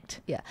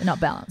tanked. Yeah. They're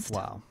not balanced.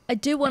 Wow. I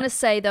do want to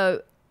say,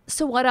 though,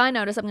 so what I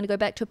noticed, I'm going to go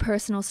back to a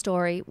personal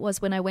story,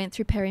 was when I went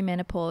through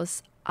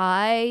perimenopause,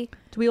 Do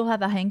we all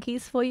have our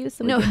hankies for you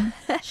so we can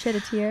shed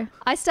a tear?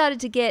 I started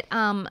to get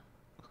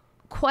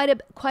quite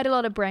a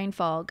lot of brain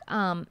fog.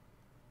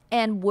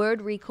 And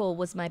word recall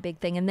was my big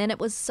thing. And then it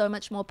was so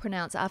much more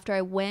pronounced. After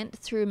I went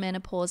through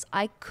menopause,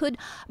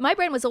 my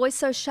brain was always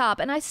so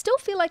sharp. And I still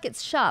feel like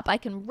it's sharp. I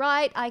can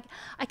write, I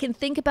can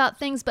think about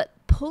things, but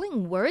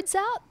pulling words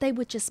out, they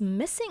were just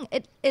missing.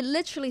 It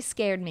literally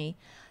scared me.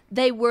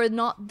 They were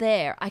not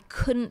there. I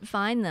couldn't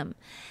find them.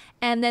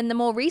 And then the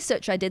more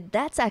research I did,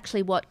 that's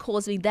actually what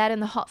caused me. That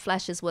and the hot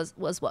flashes was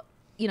what,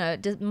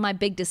 my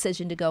big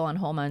decision to go on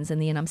hormones in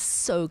the end. I'm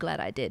so glad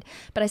I did.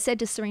 But I said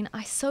to Serena,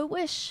 I so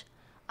wish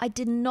I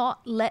did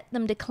not let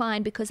them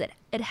decline, because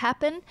it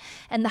happened.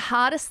 And the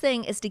hardest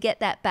thing is to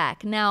get that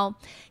back. Now,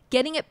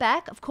 getting it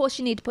back, of course,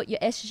 you need to put your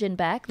estrogen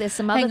back. There's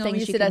some other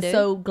things you can do. I'm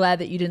so glad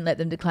that you didn't let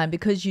them decline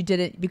because you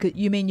didn't. Because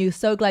you mean you're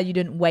so glad you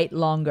didn't wait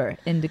longer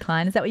in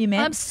decline. Is that what you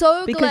meant? I'm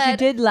so glad. Because you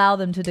did allow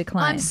them to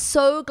decline. I'm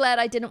so glad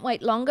I didn't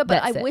wait longer,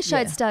 but I wish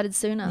I'd started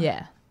sooner.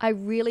 Yeah. I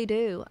really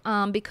do.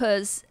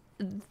 Because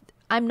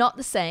I'm not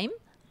the same.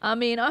 I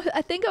mean,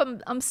 I think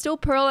I'm still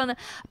Pearl,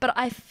 but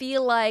I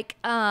feel like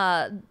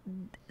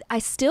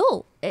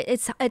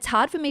it's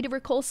hard for me to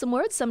recall some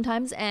words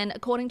sometimes. And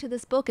according to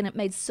this book, and it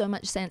made so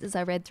much sense as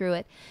I read through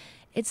it,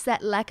 it's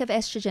that lack of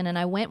estrogen. And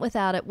I went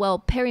without it. Well,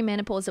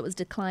 perimenopause, it was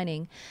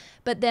declining.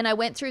 But then I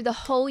went through the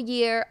whole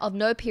year of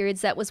no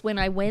periods. That was when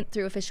I went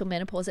through official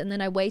menopause. And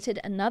then I waited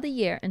another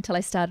year until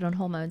I started on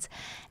hormones.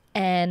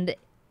 And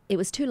it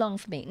was too long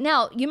for me.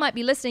 Now, you might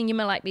be listening, you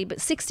might like me,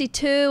 but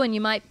 62, and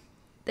you might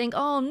think,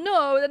 oh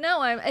no,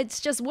 now it's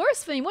just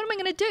worse for me. What am I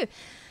going to do?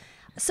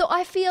 So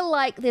I feel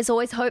like there's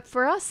always hope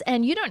for us,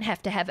 and you don't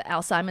have to have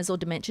Alzheimer's or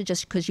dementia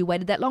just because you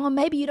waited that long, or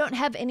maybe you don't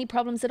have any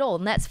problems at all,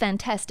 and that's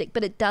fantastic,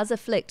 but it does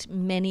afflict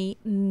many,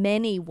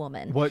 many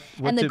women.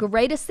 And the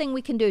greatest thing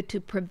we can do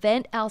to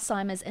prevent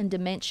Alzheimer's and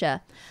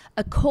dementia,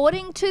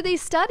 according to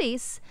these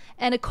studies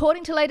and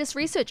according to latest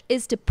research,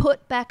 is to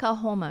put back our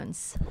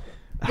hormones.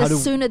 The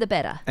sooner the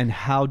better. And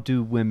how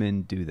do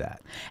women do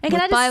that? And can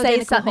I just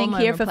say something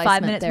here for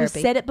 5 minutes? Therapy.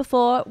 We've said it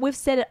before. We've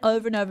said it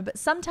over and over. But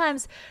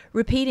sometimes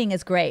repeating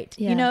is great,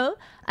 you know?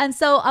 And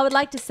so I would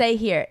like to say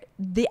here,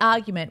 the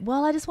argument,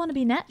 well, I just want to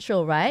be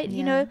natural, right? Yeah.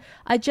 You know,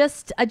 I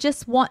just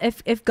want,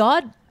 if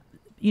God,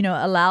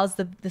 allows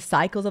the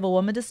cycles of a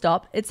woman to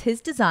stop, it's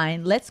his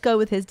design. Let's go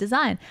with his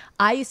design.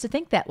 I used to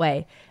think that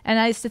way. And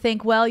I used to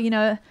think, well,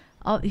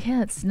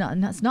 it's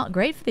not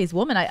great for these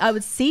women. I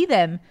would see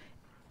them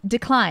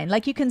decline.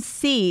 Like you can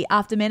see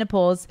after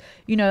menopause,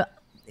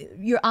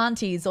 your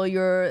aunties or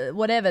your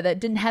whatever that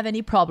didn't have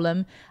any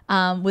problem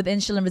with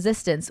insulin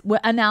resistance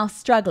are now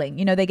struggling.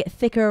 They get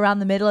thicker around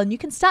the middle, and you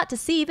can start to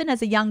see, even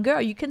as a young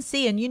girl, you can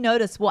see and you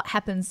notice what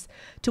happens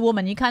to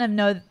women. You kind of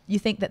know, you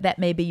think that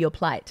may be your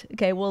plight.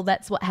 Okay, well,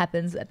 that's what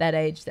happens at that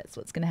age. That's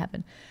what's going to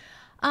happen.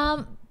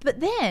 But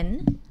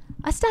then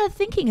I started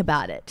thinking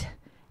about it.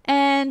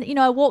 And,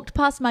 I walked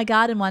past my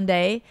garden one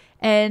day,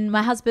 and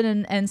my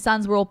husband and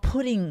sons were all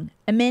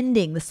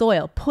amending the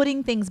soil,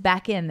 putting things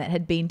back in that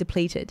had been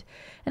depleted.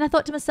 And I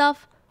thought to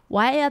myself,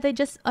 why are they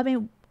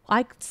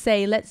I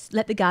say, let's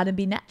let the garden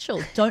be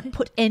natural. Don't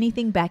put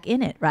anything back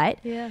in it, right?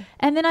 Yeah.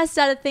 And then I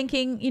started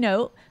thinking,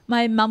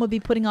 my mum would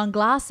be putting on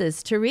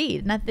glasses to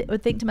read. And I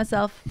would think to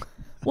myself,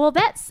 well,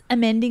 that's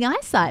amending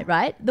eyesight,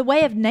 right? The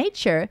way of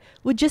nature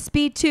would just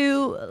be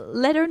to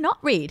let her not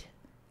read.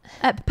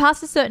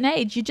 Past a certain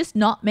age, you're just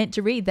not meant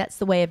to read. That's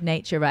the way of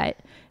nature, right?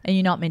 And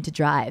you're not meant to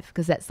drive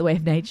because that's the way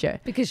of nature.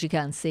 Because you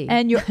can't see.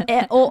 And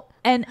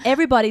and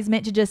everybody's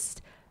meant to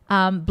just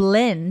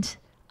blend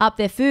up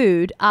their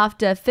food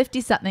after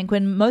 50-something,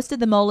 when most of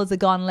the molars are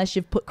gone unless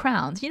you've put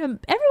crowns.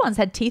 Everyone's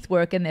had teeth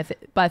work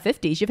by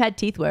 50s. You've had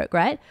teeth work,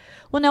 right?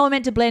 Well, no, we're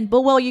meant to blend.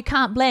 Well, you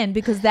can't blend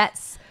because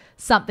that's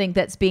something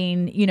that's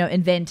been,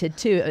 invented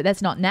too.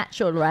 That's not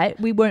natural, right?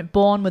 We weren't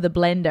born with a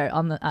blender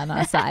on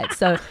our side.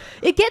 So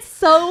it gets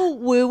so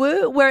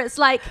woo-woo, where it's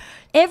like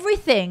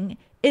everything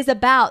is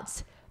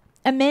about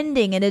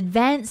amending and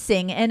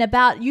advancing and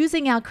about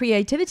using our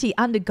creativity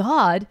under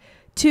God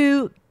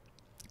to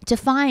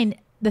find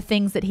the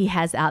things that he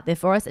has out there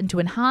for us and to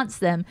enhance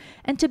them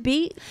and to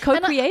be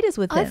co-creators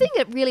with them. I think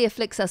it really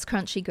afflicts us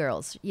crunchy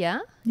girls,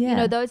 yeah?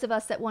 Those of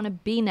us that want to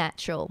be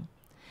natural.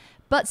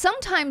 But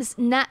sometimes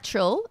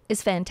natural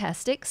is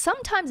fantastic.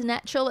 Sometimes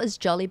natural is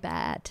jolly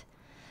bad.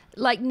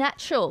 Like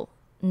natural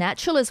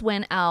natural is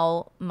when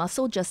our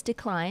muscle just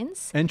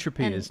declines.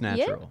 Entropy And- is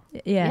natural.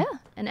 Yeah.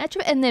 And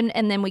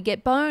then we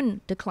get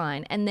bone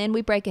decline, and then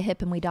we break a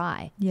hip and we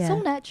die. Yeah. It's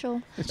all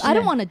natural. I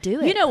don't want to do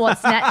it. You know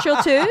what's natural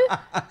too?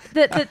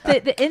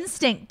 The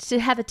instinct to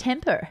have a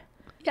temper.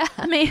 Yeah.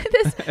 I mean,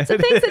 there's some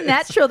things are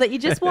natural that you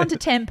just want to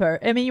temper.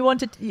 I mean,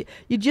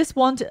 you just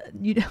want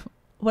to,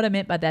 what I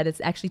meant by that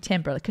is actually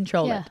temper,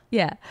 control Yeah. it.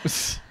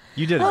 Yeah.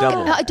 You did a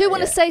double. I do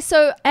want to say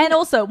so. And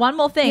also, one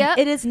more thing. Yeah.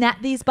 It is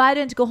these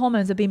bioidentical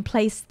hormones have been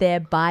placed there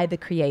by the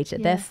creator.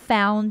 Yeah. They're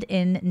found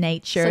in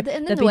nature. So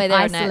and They've the way been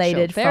they're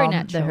isolated natural, very from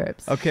natural. the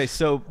herbs. Okay,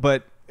 so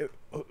but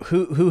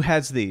who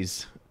has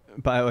these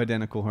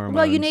bioidentical hormones?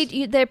 Well, you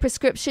need their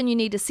prescription. You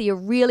need to see a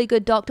really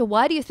good doctor.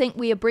 Why do you think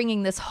we are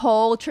bringing this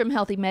whole Trim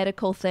Healthy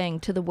medical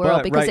thing to the world?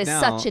 But Because right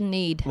there's now, such a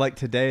need. Like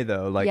today,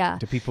 though, like Yeah.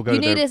 do people go You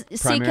to need their to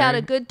seek out primary?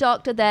 a good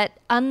doctor that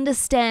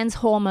understands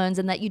hormones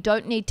and that you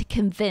don't need to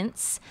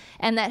convince,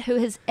 and that who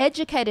has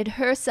educated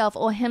herself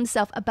or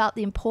himself about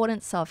the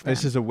importance of them.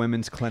 This is a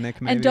women's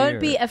clinic, maybe? And don't or-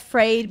 be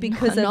afraid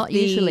because of not the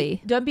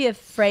usually. Don't be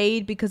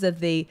afraid because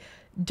of the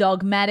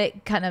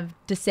dogmatic kind of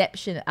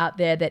deception out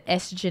there that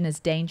estrogen is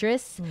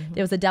dangerous. Mm-hmm.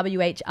 There was a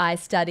WHI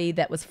study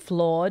that was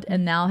flawed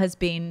and now has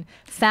been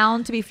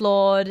found to be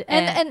flawed.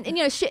 and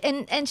you know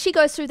she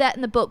goes through that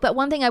in the book. But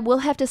one thing I will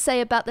have to say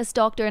about this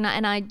doctor, and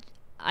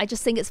I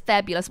just think it's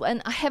fabulous.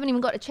 And I haven't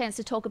even got a chance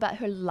to talk about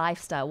her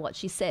lifestyle, what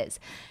she says.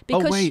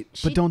 Oh, wait,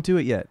 but don't do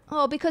it yet.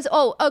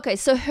 Okay.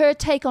 So her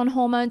take on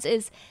hormones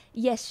is,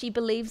 yes, she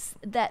believes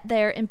that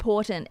they're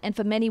important. And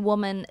for many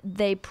women,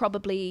 they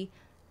probably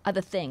are the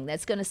thing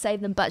that's going to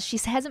save them. But she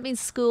hasn't been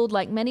schooled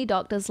like many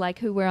doctors, like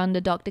who were under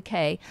Dr.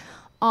 K,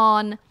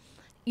 on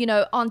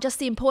just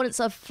the importance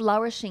of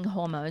flourishing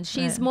hormones.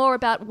 She's more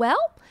about,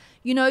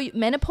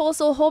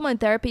 menopausal hormone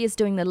therapy is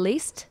doing the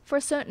least for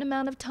a certain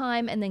amount of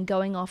time and then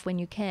going off when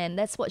you can.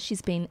 That's what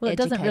she's been well, it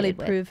doesn't really educated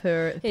with. prove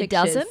her It pictures.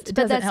 doesn't, It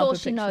but that's help all her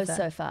she picture knows that.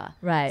 so far.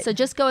 Right. So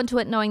just go into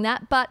it knowing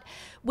that. But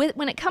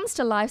when it comes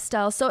to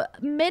lifestyle, so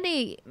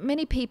many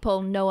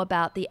people know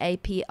about the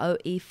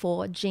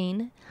APOE4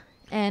 gene.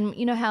 And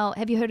you know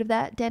have you heard of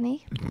that,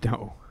 Danny?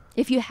 No.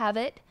 If you have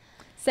it,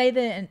 Say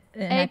the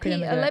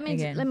acronym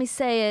again. let me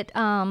say it.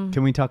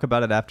 Can we talk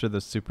about it after the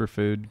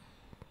superfood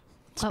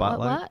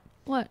spotlight?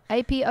 What?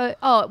 APO?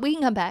 Oh, we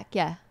can come back.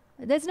 Yeah.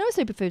 There's no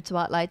superfood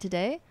spotlight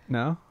today.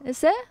 No?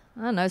 Is there?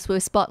 I don't know. So we're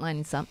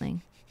spotlighting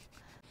something.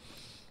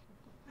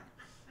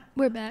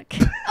 We're back.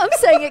 I'm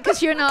saying it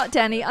because you're not,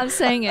 Danny. I'm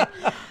saying it.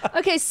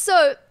 Okay,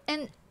 so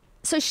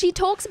she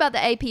talks about the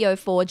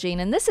APO4 gene,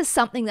 and this is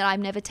something that I've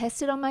never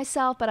tested on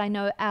myself, but I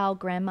know our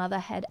grandmother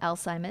had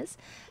Alzheimer's.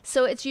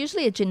 So it's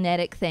usually a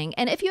genetic thing.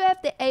 And if you have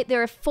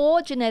there are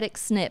 4 genetic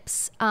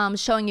SNPs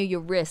showing you your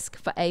risk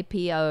for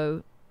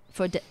APO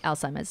for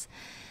Alzheimer's.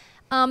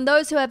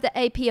 Those who have the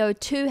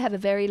APO2 have a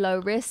very low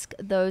risk.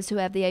 Those who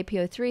have the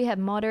APO3 have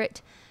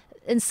moderate.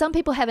 And some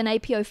people have an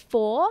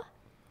APO4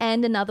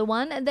 and another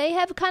one, and they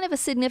have kind of a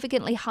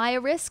significantly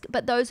higher risk.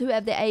 But those who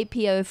have the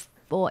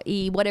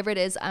APO4E, whatever it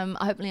is,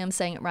 hopefully I'm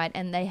saying it right,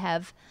 and they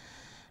have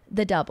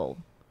the double.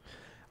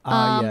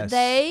 Yes.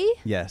 They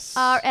yes.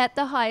 are at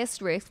the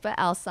highest risk for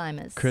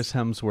Alzheimer's. Chris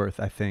Hemsworth,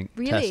 I think,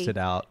 Really? tested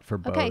out for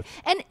both. Okay,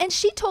 and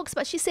she talks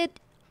about, she said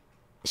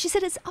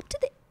it's up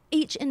to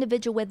each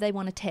individual whether they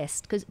want to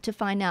test to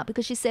find out,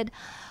 because she said,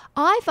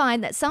 I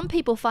find that some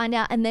people find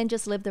out and then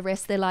just live the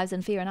rest of their lives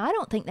in fear, and I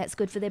don't think that's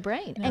good for their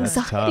brain. That's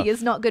Anxiety tough.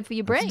 is not good for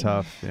your brain. That's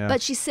tough, yeah.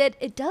 But she said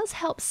it does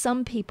help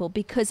some people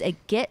because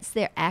it gets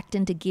their act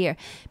into gear.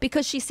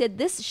 Because she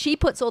said she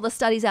puts all the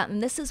studies out,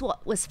 and this is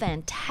what was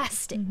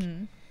fantastic.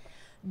 Mm-hmm.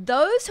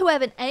 Those who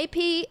have an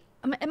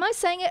am I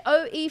saying it,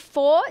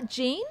 OE4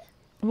 gene?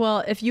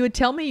 Well, if you would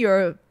tell me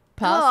your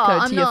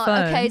passcode to your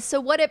phone. Okay, so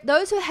what if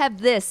those who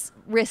have this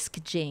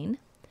risk gene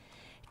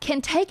can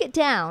take it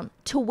down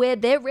to where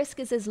their risk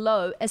is as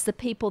low as the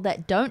people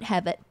that don't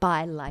have it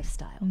by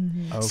lifestyle.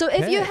 So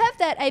if you Okay. have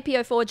that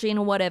APO4 gene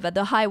or whatever,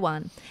 the high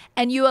one,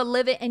 and you are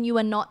living and you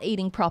are not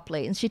eating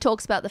properly, and she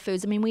talks about the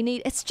foods, I mean,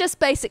 it's just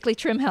basically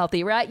Trim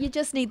Healthy, right? You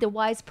just need the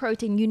wise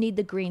protein, you need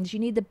the greens, you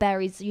need the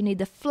berries, you need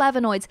the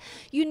flavonoids,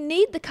 you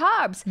need the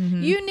carbs,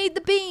 you need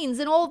the beans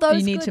and all those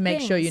You need good to make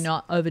sure things. you're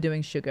not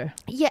overdoing sugar.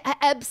 Yeah,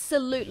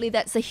 absolutely.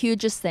 That's the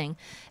hugest thing.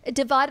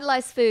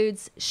 Devitalized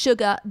foods,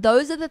 sugar,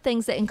 those are the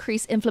things that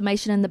increase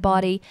inflammation in the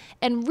body.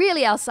 And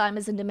really,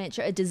 Alzheimer's and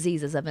dementia are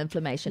diseases of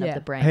inflammation Yeah. of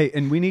the brain. Hey,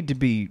 and we need to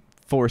be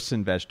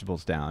forcing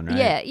vegetables down,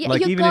 right? Yeah.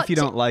 Like, even if you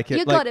don't like it.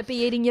 You like, got to be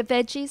eating your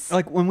veggies.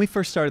 like when we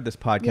first started this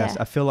podcast, Yeah.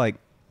 I feel like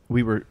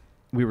we were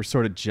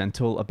sort of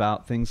gentle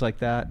about things like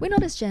that. We're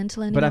not as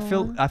gentle anymore.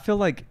 But I feel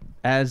like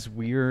as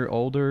we're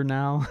older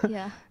now,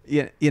 Yeah.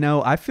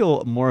 I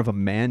feel more of a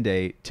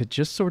mandate to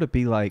just sort of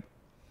be like,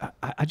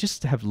 I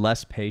just have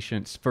less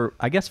patience for,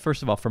 I guess,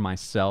 first of all, for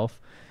myself,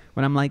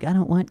 when I'm like, I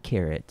don't want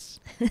carrots.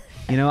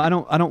 I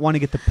don't want to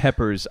get the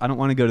peppers. I don't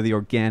want to go to the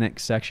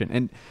organic section.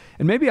 And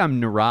maybe I'm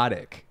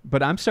neurotic,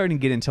 but I'm starting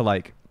to get into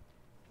like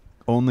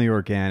only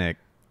organic.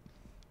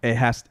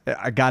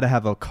 I got to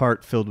have a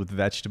cart filled with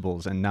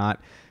vegetables and not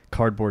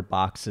cardboard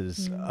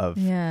boxes of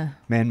Yeah.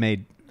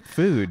 man-made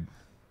food.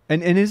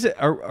 And is it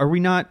are we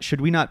not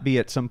should we not be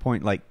at some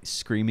point like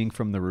screaming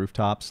from the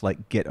rooftops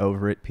like get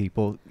over it,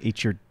 people,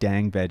 eat your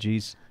dang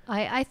veggies?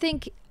 I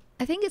think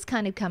it's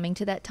kind of coming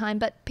to that time,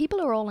 but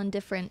people are all in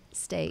different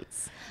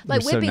states.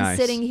 Like You're we've so been nice.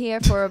 sitting here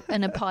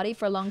in a party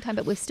for a long time,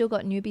 but we've still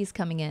got newbies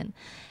coming in,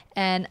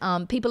 and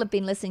people have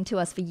been listening to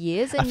us for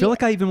years. And I feel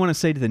like I even want to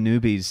say to the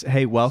newbies,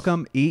 hey,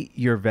 welcome, eat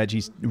your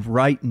veggies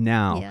right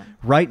now. Yeah.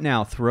 Right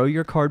now, throw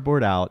your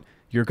cardboard out.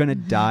 You're going to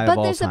die of but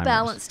Alzheimer's. there's a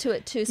balance to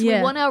it too. So Yeah.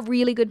 we want our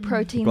really good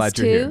proteins Glad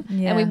you're too,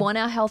 here. and we Yeah. want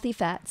our healthy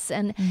fats,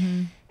 and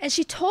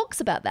she talks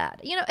about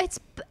that. You know, it's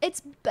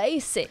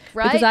basic,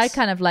 right? Because I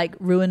kind of like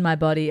ruined my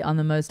body on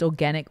the most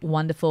organic,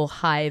 wonderful,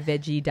 high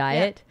veggie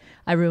diet.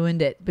 I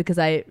ruined it because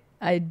I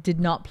did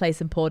not place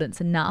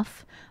importance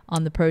enough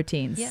on the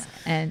proteins. Yeah.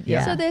 And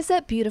So there's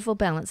that beautiful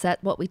balance.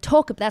 That's what we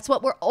talk about. That's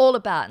what we're all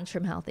about in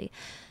Trim Healthy.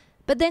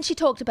 But then she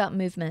talked about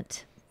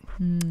movement,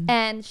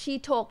 and she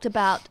talked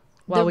about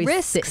While the we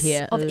risks sit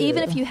here, of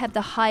even ugh. if you have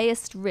the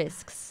highest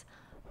risks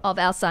of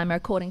Alzheimer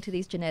according to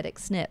these genetic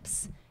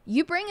SNPs,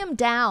 you bring them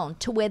down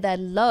to where they're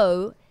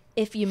low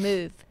if you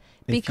move,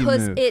 If you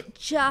because move. it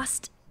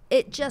just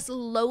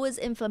lowers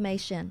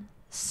inflammation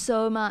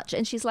so much.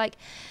 And she's like,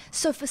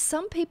 so for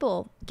some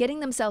people, getting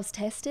themselves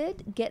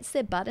tested gets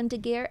their butt into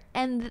gear,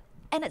 and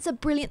it's a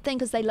brilliant thing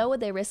because they lower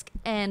their risk.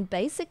 And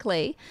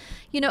basically,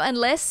 you know,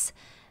 unless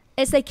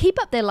as they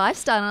keep up their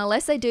lifestyle and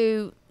unless they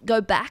do go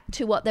back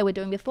to what they were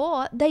doing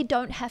before, they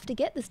don't have to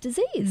get this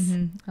disease.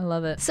 I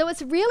love it. So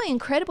it's really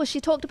incredible. She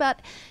talked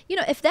about, you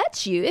know, if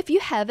that's you, if you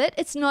have it,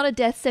 it's not a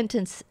death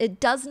sentence. It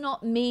does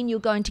not mean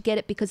you're going to get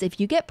it, because if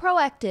you get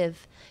proactive,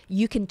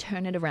 you can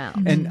turn it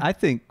around. And I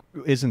think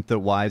isn't the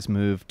wise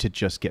move to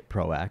just get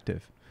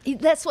proactive?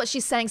 That's what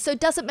she's saying. So it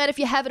doesn't matter if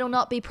you have it or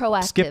not, be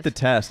proactive. Skip the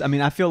test. I mean,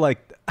 I feel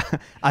like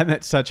I'm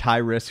at such high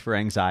risk for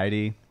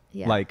anxiety.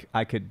 Yeah. Like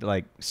I could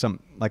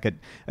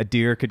a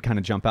deer could kind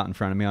of jump out in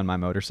front of me on my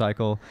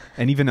motorcycle,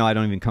 and even though I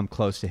don't even come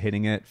close to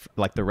hitting it,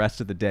 like the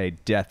rest of the day,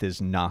 death is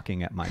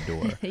knocking at my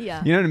door.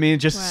 Yeah. You know what I mean?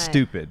 It's just Right.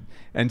 stupid.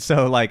 And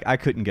so like I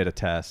couldn't get a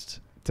test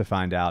to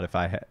find out if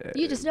I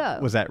You just know.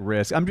 was at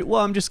risk. I'm just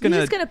You're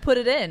just gonna put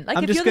it in. Like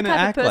I'm if just you're the gonna type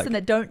of act person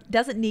like- that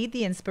doesn't need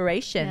the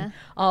inspiration Yeah.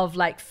 of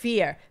like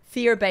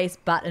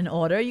fear-based button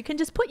order, you can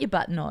just put your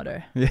button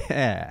order.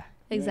 yeah.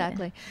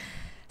 Exactly.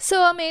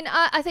 So, I mean,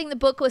 I think the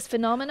book was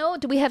phenomenal.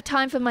 Do we have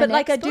time for my But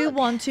next like I do book?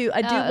 want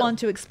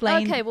to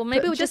explain. Okay, well, maybe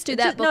but we'll just do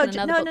that book and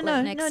another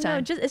book next time.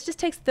 It just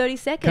takes 30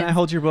 seconds. Can I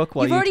hold your book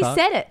while You've you already talk?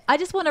 said it. I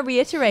just want to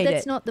reiterate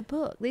That's it. not the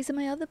book. These are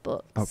my other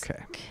books.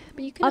 Okay.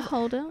 But you can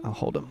hold them. I'll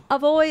hold them.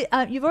 I've always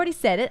you've already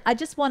said it. I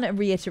just want to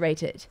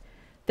reiterate it.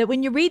 That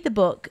when you read the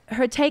book,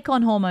 her take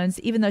on hormones,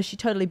 even though she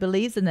totally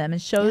believes in them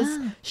and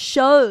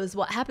shows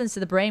what happens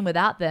to the brain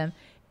without them,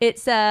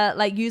 it's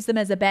like use them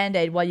as a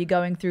band-aid while you're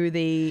going through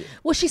the...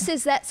 Well, she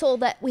says that's all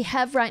that we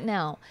have right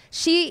now.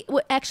 She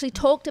actually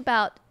talked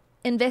about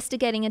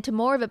investigating into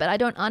more of it, but I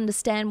don't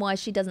understand why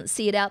she doesn't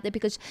see it out there,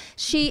 because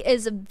she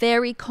is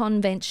very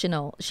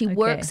conventional. She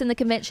works in the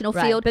conventional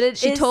Right, field. but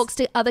She it is- talks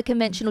to other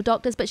conventional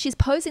doctors, but she's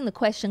posing the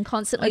question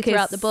constantly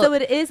throughout the book. So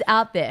it is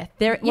out there.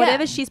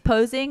 Whatever she's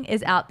posing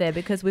is out there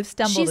because we've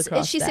stumbled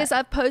across she that. says,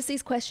 I've posed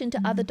these questions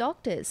to other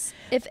doctors.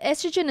 If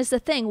estrogen is the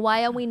thing,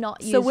 why are we not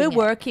using it? So we're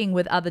working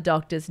with other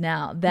doctors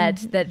now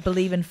that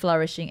believe in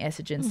flourishing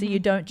estrogen. So you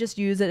don't just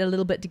use it a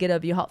little bit to get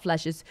over your hot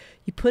flashes.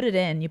 You put it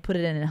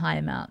in high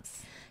amounts.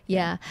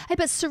 Yeah. Hey,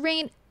 but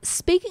Serene,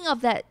 speaking of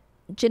that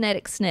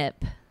genetic SNP,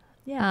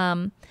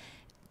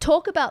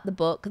 talk about the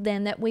book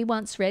then that we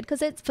once read,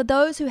 because it's for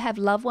those who have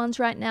loved ones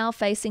right now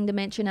facing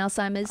dementia and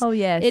Alzheimer's. Oh,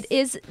 yes. It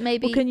is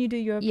maybe... Well, can you do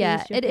your...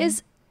 Yeah, it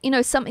is,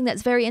 something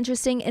that's very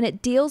interesting, and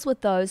it deals with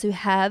those who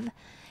have...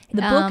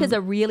 The book is a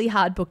really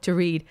hard book to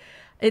read.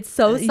 It's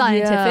so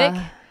scientific.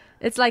 Yeah.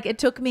 It's like it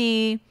took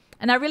me...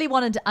 And I really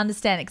wanted to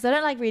understand it because I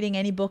don't like reading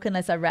any book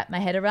unless I wrap my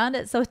head around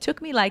it. So it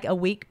took me like a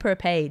week per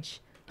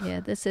page. Yeah,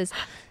 this is...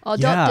 Oh,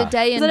 Yeah. Dr.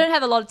 Day Because I don't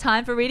have a lot of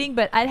time for reading,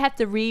 but I'd have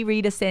to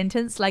reread a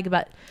sentence like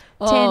about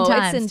 10 it's in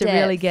times to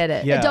really depth. get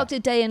it. Yeah. Dr.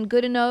 Dayan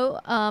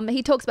Goodenow,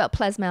 he talks about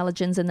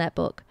plasmalogens in that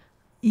book.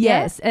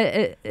 Yes,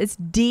 it's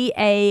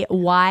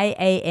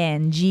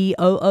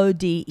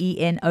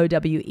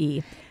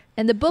DAYANGOODENOWE.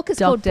 And the book is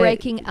called Dr.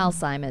 Breaking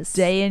Alzheimer's.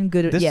 Dayan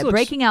Good. This Yeah, looks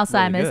Breaking really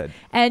Alzheimer's. good.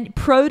 And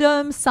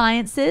Prodome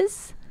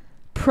Sciences.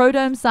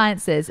 Prodome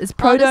Sciences. It's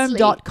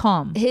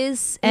prodome.com.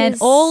 And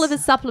all of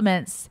his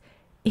supplements,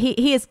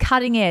 he is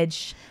cutting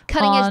edge.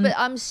 on but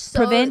I'm so...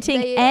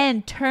 preventing they-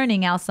 and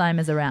turning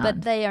Alzheimer's around.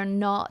 But they are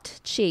not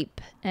cheap.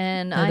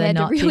 And No, I they're had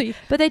to not really... cheap.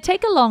 But they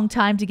take a long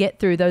time to get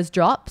through those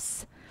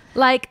drops.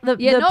 Like the not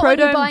when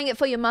you're Prodome. buying it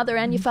for your mother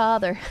and your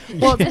father.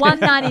 Well, it's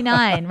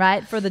 $1.99,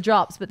 right, for the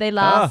drops, but they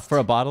last. for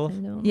a bottle?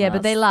 Yeah,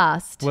 but they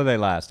last. Will they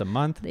last a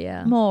month?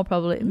 Yeah. More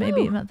probably,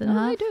 maybe a month and a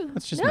half. They do.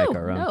 Let's just no, make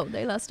our own. No,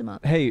 they last a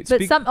month. Hey,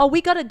 But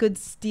we got a good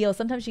deal.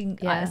 Sometimes you can,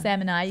 Yeah.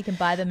 Sam and I, you can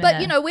buy them. But,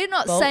 in a we're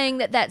not bulk. saying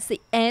that that's the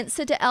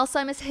answer to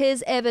Alzheimer's.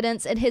 His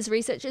evidence and his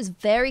research is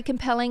very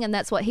compelling, and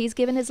that's what he's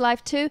given his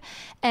life to.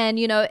 And,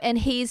 and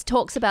he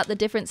talks about the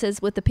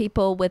differences with the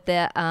people with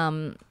their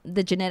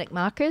the genetic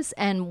markers.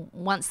 And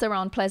once they're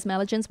on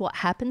plasmalogens, what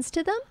happens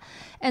to them.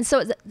 And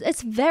so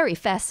it's very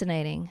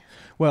fascinating.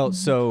 Well,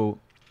 so,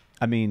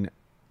 I mean,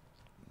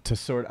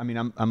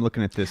 I'm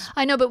looking at this.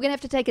 I know, but we're going to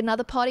have to take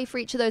another potty for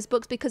each of those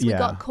books because we Yeah.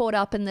 got caught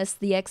up in the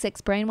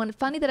XX brain one.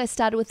 Funny that I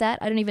started with that.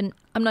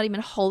 I'm not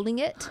even holding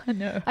it. I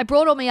know. I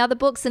brought all my other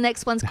books. The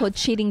next one's called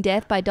Cheating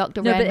Death by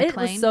Dr. No, Rand but it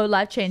McLean. was so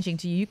life-changing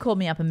to you. You called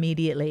me up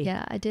immediately.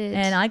 Yeah, I did.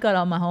 And I got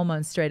on my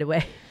hormones straight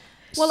away.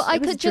 Well, I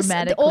It was could just, all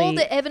dramatically-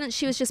 the evidence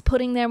she was just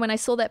putting there, when I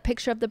saw that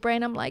picture of the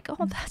brain, I'm like,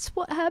 oh, that's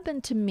what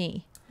happened to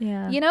me.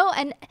 Yeah. You know,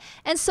 and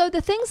so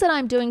the things that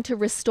I'm doing to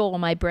restore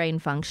my brain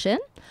function,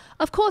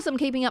 of course, I'm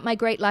keeping up my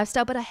great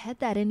lifestyle, but I had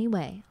that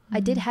anyway. I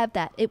did have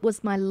that. It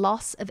was my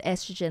loss of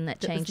estrogen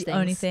that That was changed the things.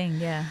 only thing,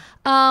 yeah.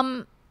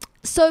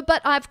 So,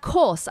 but of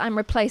course, I'm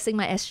replacing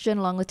my estrogen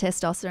along with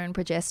testosterone and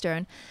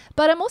progesterone.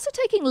 But I'm also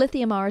taking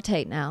lithium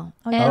orotate now.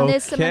 Oh, and yeah.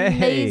 there's some Okay.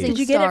 amazing Did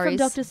you get it from stories.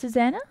 Dr.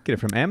 Susanna? Get it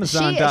from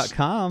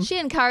Amazon.com. She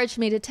encouraged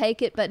me to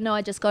take it, but no,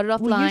 I just got it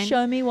offline. Will you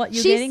show me what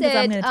you're She getting? Because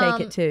I'm said, going to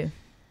take it too.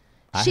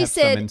 I She have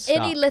some in said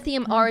any stock.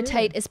 lithium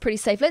orotate is pretty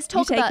safe. Let's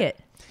talk take about it.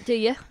 Do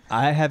you?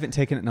 I haven't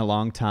taken it in a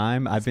long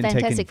time. I've been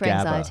taking fantastic for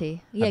GABA.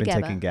 anxiety. Yeah, I've been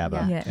GABA. taking GABA.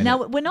 Yeah. Yeah. And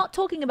Now, we're not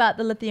talking about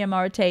the lithium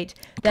orotate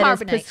that is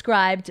Carbonate.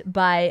 prescribed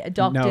by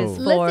doctors No.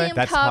 for... Lithium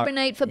That's hard-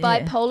 carbonate for Yeah.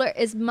 bipolar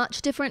is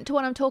much different to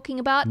what I'm talking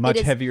about. much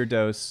it is heavier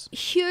dose.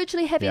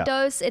 hugely heavy Yeah.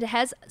 dose. It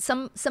has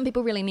some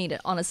people really need it,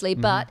 honestly,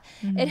 but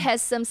it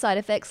has some side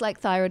effects like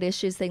thyroid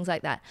issues, things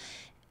like that.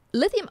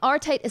 Lithium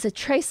orotate is a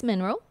trace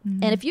mineral,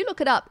 and if you look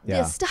it up,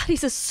 Yeah. the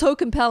studies are so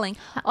compelling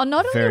on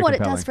not only Very what it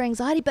compelling. does for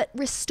anxiety, but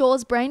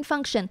restores brain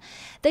function.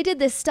 They did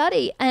this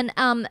study, and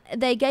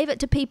they gave it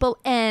to people,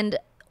 and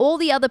all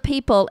the other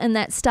people in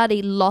that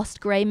study lost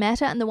grey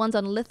matter, and the ones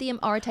on lithium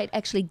orotate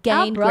actually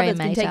Our gained grey brother's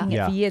been matter. taking it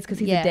Yeah. for years because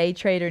he's Yeah. a day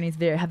trader and he's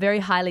very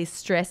highly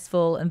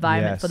stressful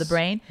environment for the Yes.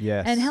 brain.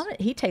 Yes. And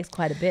he takes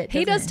quite a bit.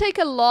 He doesn't does take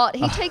a lot.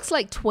 He takes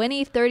like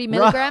 20, 30 No.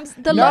 milligrams.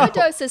 The No. low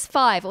dose is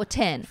 5 or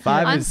 10.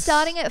 5 I'm is-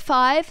 starting at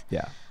 5.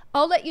 Yeah.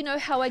 I'll let you know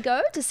how I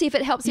go to see if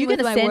it helps You're you going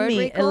with to my send word me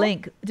recall. a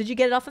link. Did you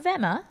get it off of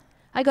Emma?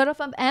 I got it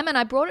from Am, and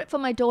I brought it for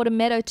my daughter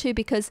Meadow too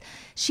because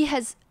she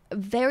has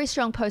very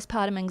strong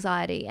postpartum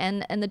anxiety,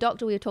 and the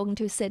doctor we were talking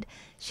to said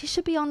she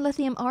should be on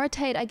lithium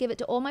orotate. I give it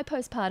to all my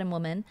postpartum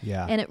women,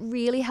 Yeah. and it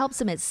really helps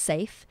them. It's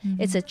safe.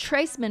 It's a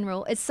trace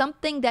mineral. It's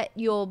something that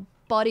your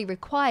body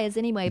requires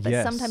anyway, but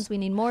Yes. sometimes we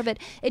need more of it.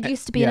 It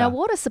used to be in yeah. our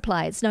water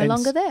supply. It's no And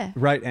longer s- there.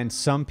 Right, and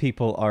some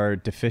people are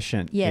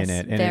deficient Yes, in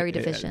it. And very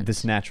deficient.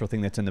 This natural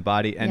thing that's in the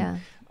body. And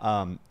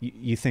Yeah.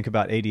 you think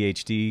about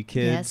ADHD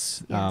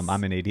kids. Yes, yes.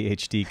 I'm an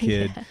ADHD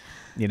kid.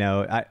 You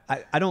know,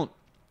 I don't,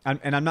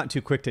 and I'm not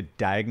too quick to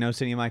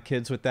diagnose any of my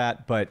kids with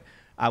that, but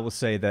I will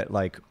say that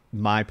like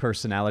my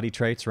personality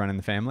traits run in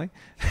the family.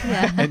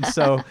 Yeah. And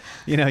so,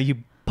 you know, you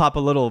pop a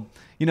little,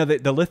 you know,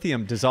 the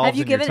lithium dissolves Have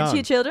you in your given it to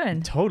your tongue.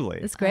 children? Totally.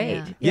 It's great.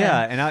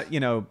 yeah. Yeah, and you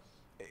know,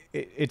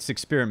 it's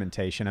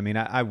experimentation. I mean,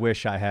 I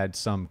wish I had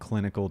some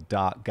clinical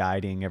doc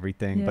guiding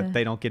everything, Yeah. but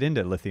they don't get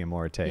into lithium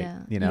orotate. Yeah.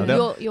 You know, Yeah.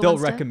 they'll, Your they'll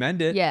ones don't?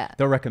 recommend it. Yeah.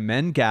 They'll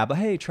recommend GABA.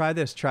 Hey, try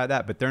this, try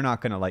that, but they're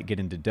not going to like get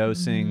into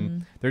dosing. Mm-hmm.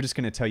 They're just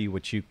going to tell you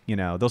what you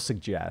know, they'll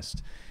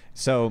suggest.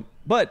 So,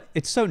 but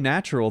it's so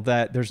natural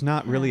that there's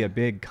not really a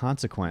big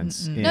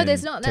consequence. No, in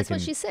there's not. That's what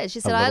taking she said. She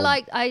a said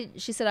little-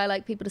 she said I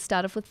like people to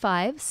start off with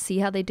 5, see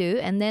how they do,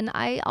 and then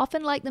I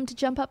often like them to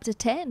jump up to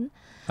 10.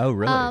 Oh,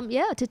 really?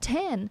 Yeah, to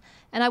 10.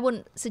 And I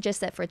wouldn't suggest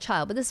that for a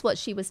child, but this is what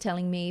she was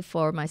telling me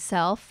for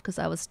myself because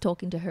I was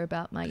talking to her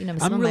about my,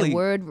 some of really- my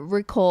word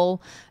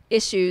recall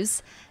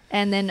issues,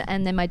 and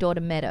then my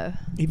daughter Meadow.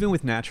 Even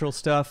with natural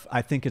stuff,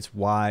 I think it's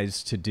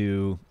wise to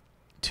do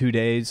 2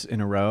 days in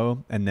a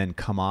row and then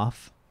come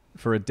off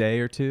for a day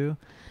or two,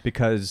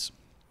 because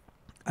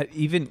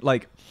even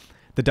like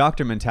the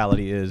doctor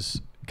mentality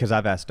is, because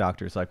I've asked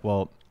doctors like,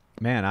 well,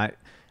 man,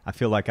 I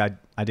feel like I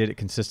did it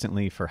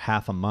consistently for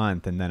half a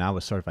month, and then I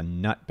was sort of a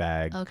nut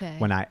bag Okay.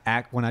 when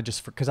I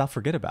just, because I'll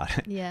forget about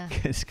it. Yeah.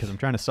 Because I'm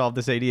trying to solve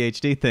this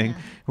ADHD thing Yeah.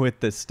 with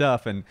this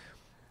stuff. And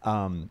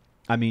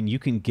I mean, you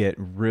can get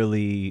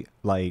really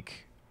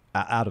like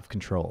out of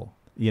control.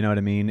 You know what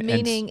I mean? And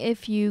Meaning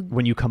if you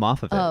when you come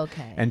off of it. Oh,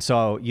 okay. And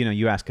so, you know,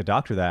 you ask a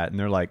doctor that and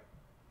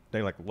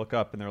they like look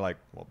up and they're like,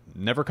 well,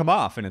 never come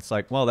off. And it's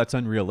like, well, that's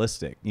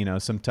unrealistic. You know,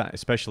 sometimes,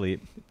 especially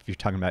if you're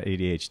talking about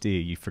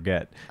ADHD, you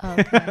forget. Oh,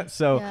 okay.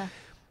 So, Yeah.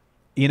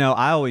 you know,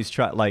 I always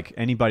try, like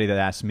anybody that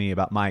asks me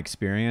about my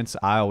experience,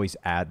 I always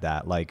add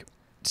that, like,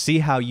 see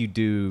how you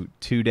do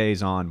 2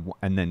 days on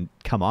and then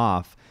come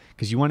off.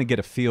 Cause you want to get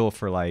a feel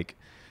for like,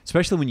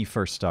 especially when you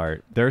first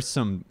start, there's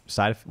some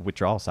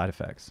withdrawal side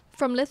effects.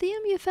 From lithium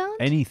you found?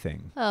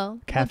 Anything. Oh, well,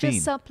 Caffeine.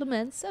 just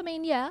supplements. I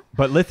mean, yeah.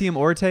 But lithium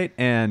orotate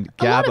and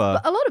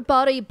GABA. A lot of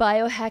body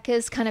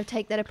biohackers kind of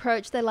take that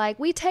approach. They're like,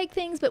 we take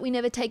things, but we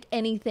never take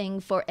anything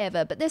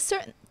forever. But there's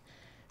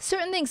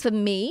certain things for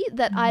me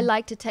that I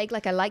like to take.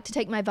 Like I like to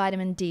take my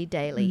vitamin D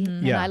daily,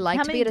 and Yeah. I like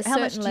How to be at a many-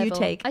 how certain much do you level.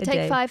 take I a take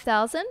day?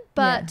 5,000,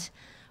 but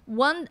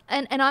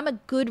and I'm a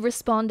good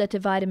responder to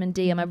vitamin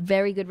D. I'm a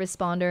very good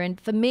responder, and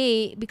for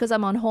me, because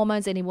I'm on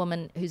hormones, any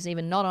woman who's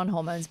even not on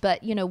hormones,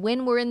 but you know,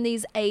 when we're in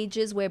these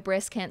ages where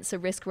breast cancer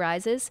risk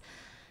rises,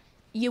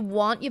 you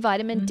want your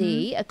vitamin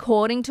D, Mm-hmm.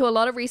 according to a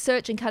lot of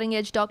research and cutting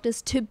edge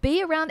doctors, to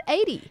be around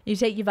 80. You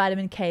take your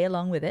vitamin K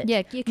along with it.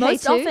 Yeah, your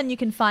Most K2. often you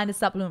can find a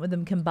supplement with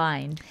them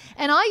combined.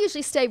 And I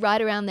usually stay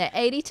right around there,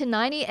 80 to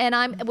 90, and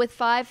I'm with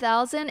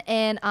 5,000,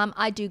 and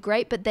I do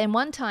great. But then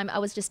one time I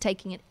was just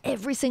taking it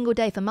every single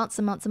day for months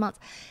and months and months,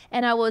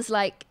 and I was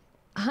like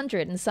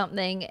 100 and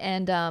something,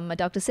 and my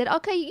doctor said,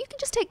 okay, you can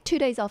just take 2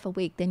 days off a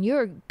week, then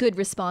you're a good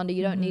responder.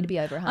 You don't need to be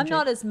over 100. I'm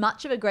not as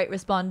much of a great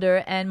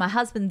responder, and my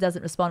husband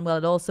doesn't respond well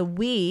at all. So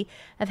we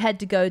have had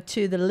to go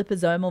to the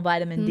liposomal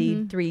vitamin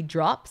D3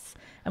 drops,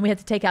 and we had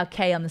to take our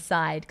K on the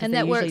side. 'Cause And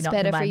they're that usually works not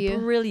better for combined. you.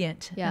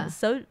 Brilliant. Yeah. It's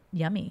so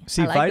yummy.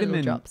 See, I like the little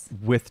vitamin drops.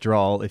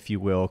 withdrawal, if you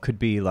will, could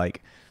be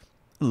like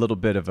a little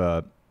bit of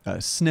a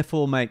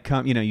sniffle might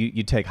come. You know,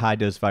 you take high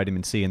dose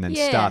vitamin C and then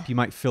Yeah. stop. You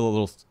might feel a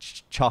little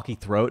chalky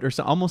throat or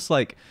something, almost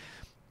like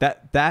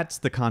that. That's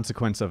the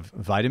consequence of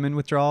vitamin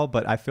withdrawal.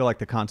 But I feel like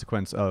the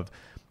consequence of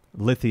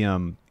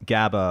lithium,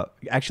 GABA.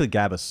 Actually,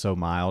 GABA is so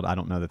mild. I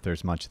don't know that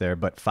there's much there.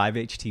 But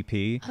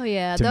 5-HTP. Oh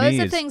yeah, to those me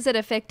are is things that are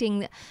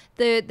affecting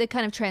the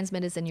kind of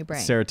transmitters in your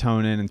brain.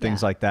 serotonin and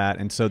things Yeah. like that.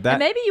 And so that And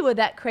maybe you were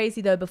that crazy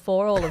though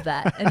before all of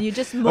that, and you're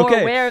just more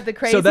Okay, aware of the so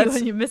crazy that's-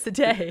 when you miss a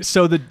day.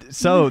 So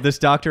this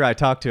doctor I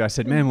talked to, I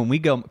said, man, when we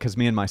go, because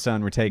me and my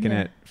son were taking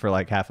it for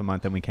like half a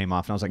month, and we came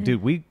off, and I was like,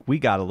 dude, we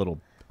got a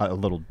little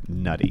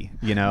nutty,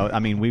 you know. I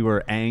mean, we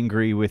were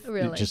angry with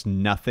Really? just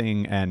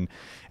nothing, and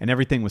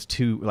everything was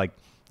too like.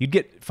 You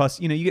get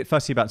fussy, you know, you get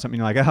fussy about something.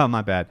 You're like, oh,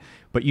 my bad,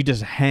 but you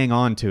just hang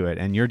on to it,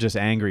 and you're just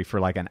angry for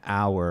like an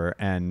hour,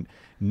 and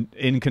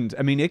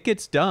I mean, it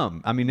gets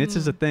dumb. I mean, this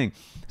is a thing.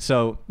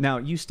 So now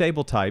you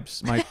stable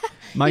types might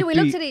Yeah, we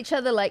be, looked at each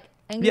other like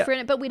angry Yeah. for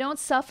it, but we don't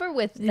suffer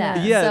with Yeah.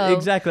 that. Yeah, So-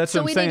 exactly. That's so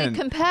what I'm we saying. needed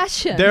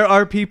compassion. There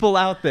are people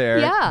out there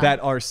Yeah.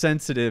 that are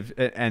sensitive,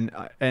 and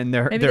Maybe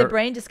their their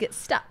brain just gets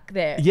stuck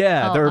there.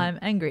 Yeah, Oh, their- I'm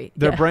angry.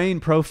 their Yeah. brain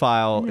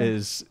profile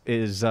is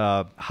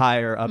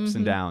higher ups Mm-hmm.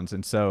 and downs,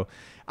 and so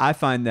I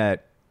find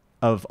that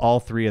of all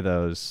three of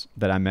those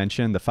that I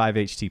mentioned, the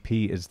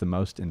 5-HTP is the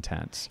most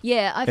intense.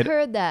 Yeah, I've It-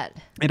 heard that.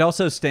 It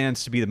also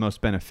stands to be the most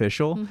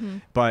beneficial, Mm-hmm.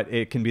 but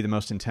it can be the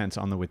most intense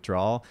on the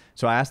withdrawal.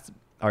 So I asked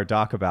our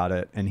doc about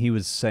it, and he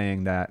was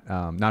saying that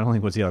not only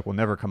was he like, "Will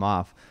never come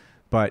off,"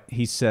 but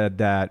he said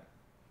that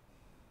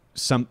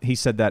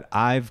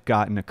I've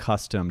gotten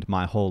accustomed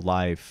my whole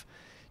life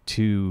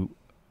to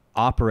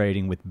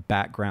operating with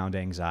background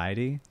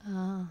anxiety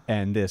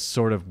and this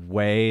sort of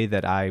way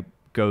that I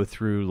go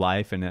through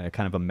life in a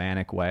kind of a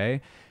manic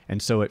way,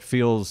 and so it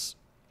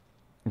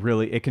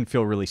can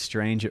feel really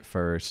strange at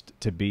first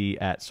to be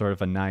at sort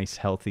of a nice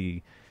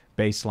healthy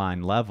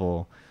baseline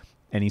level.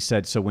 And he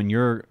said, so when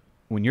you're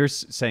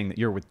saying that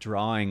you're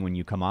withdrawing when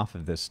you come off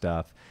of this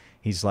stuff,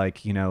 he's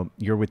like, you know,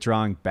 you're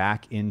withdrawing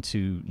back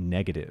into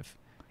negative.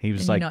 He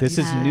was And you're like, not this is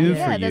used to new it. for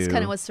Yeah, you. that's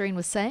kind of what Serene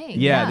was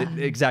saying. Yeah,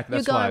 exactly.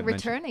 That's You're why I going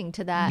mentioned- returning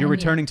to that. You're and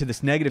returning to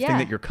this negative thing Yeah.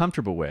 that you're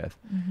comfortable with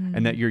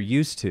and that you're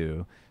used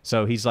to.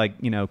 So he's like,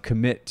 you know,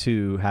 commit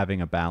to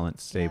having a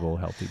balanced, stable,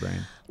 healthy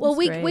brain. Well, That's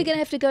we're great. going to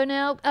have to go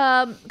now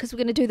because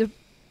we're going to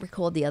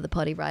record the other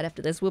potty right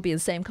after this. We'll be in the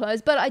same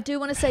clothes. But I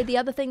do want to say the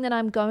other thing that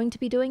I'm going to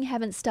be doing,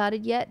 haven't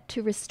started yet,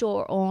 to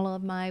restore all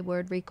of my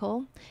word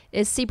recall,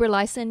 is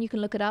cebrolysine. You can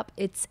look it up.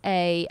 It's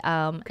a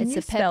Can it's you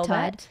a spell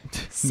peptide.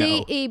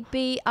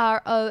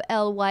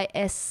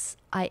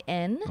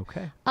 CEBROLYSIN.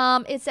 Okay.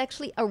 It's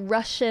actually a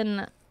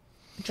Russian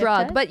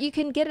drug, Peptide? but you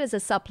can get it as a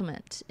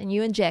supplement, and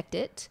you inject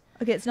it.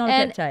 Okay, it's not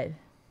And- a peptide.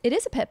 It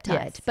is a peptide,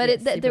 Yes, but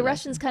yes, the cebrolysine.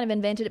 Russians kind of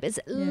invented it. It's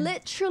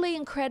literally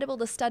incredible,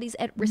 the studies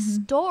at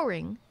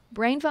restoring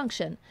brain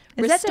function.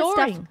 Is that stuff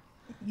restoring.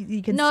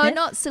 you can No, sniff?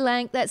 not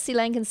Silank. That's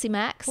Silank and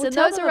Cimax. Well, and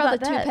tell those them are other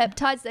about two that.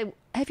 peptides.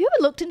 Have you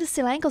ever looked into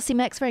Silank or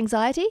Cimax for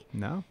anxiety?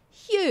 No.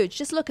 Huge.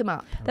 Just look them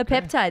up. The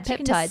peptides. You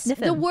can just Peptides. sniff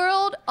The them.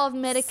 world of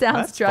medical.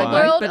 Sounds That's drug, fine. The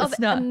world but of it's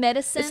not.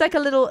 medicine. It's like a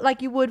little,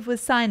 like you would with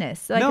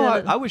sinus. Like No,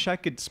 a- I wish I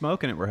could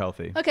smoke and it were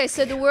healthy. Okay,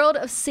 so the world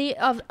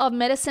of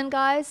medicine,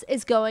 guys,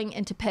 is going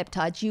into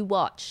peptides. You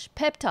watch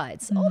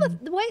peptides. All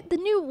the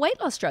new weight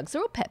loss drugs are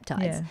all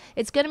peptides. Yeah.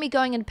 It's going to be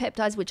going into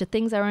peptides, which are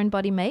things our own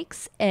body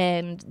makes,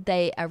 and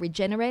they are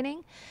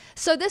regenerating.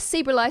 So this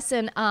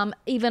cebrolysine,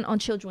 even on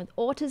children with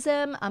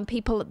autism,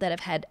 people that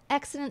have had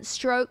accidents,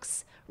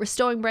 strokes,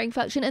 restoring brain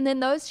function, and then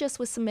those just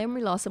with some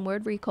memory loss and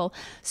word recall.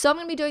 So I'm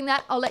going to be doing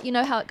that. I'll let you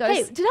know how it goes.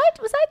 Hey,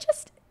 was I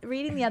just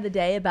reading the other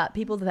day about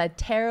people that had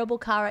terrible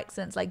car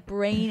accidents, like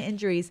brain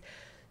injuries,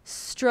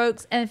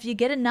 strokes, and if you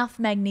get enough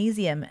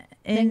magnesium,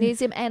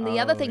 Magnesium, and the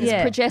other thing is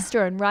yeah.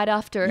 progesterone right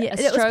after Yeah, a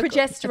it was stroke.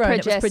 progesterone.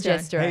 It was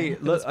progesterone. Hey,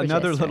 It was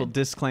another progesterone. little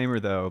disclaimer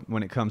though,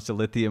 when it comes to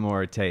lithium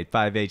orotate,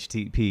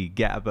 5-HTP,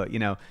 GABA, you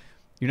know,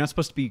 you're not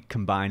supposed to be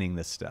combining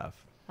this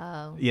stuff.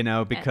 Oh. You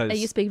know, because Are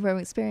you speaking from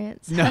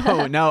experience?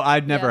 no,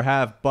 I'd never Yeah.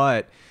 have,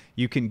 but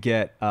you can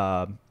get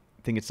I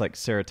think it's like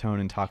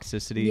serotonin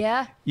toxicity.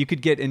 Yeah. You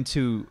could get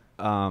into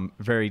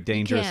very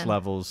dangerous can.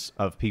 levels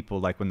of people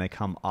like when they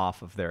come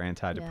off of their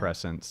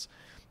antidepressants.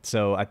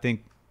 So I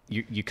think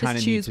you kind of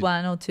Just need choose to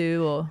one or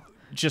two, or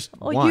just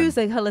Or one. use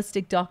a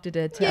holistic doctor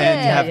to tell And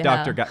Yeah. have you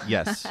doctor how.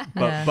 yes,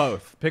 but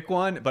both. Pick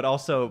one, but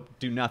also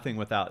do nothing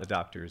without the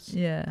doctors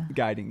Yeah.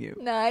 guiding you.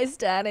 Nice,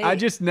 Daddy. I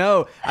just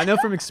know. I know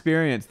from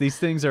experience. These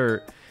things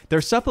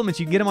they're supplements.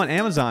 You can get them on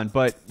Amazon,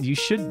 but you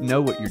should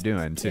know what you're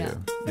doing too.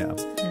 Yeah.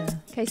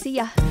 Okay, see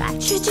ya. Bye.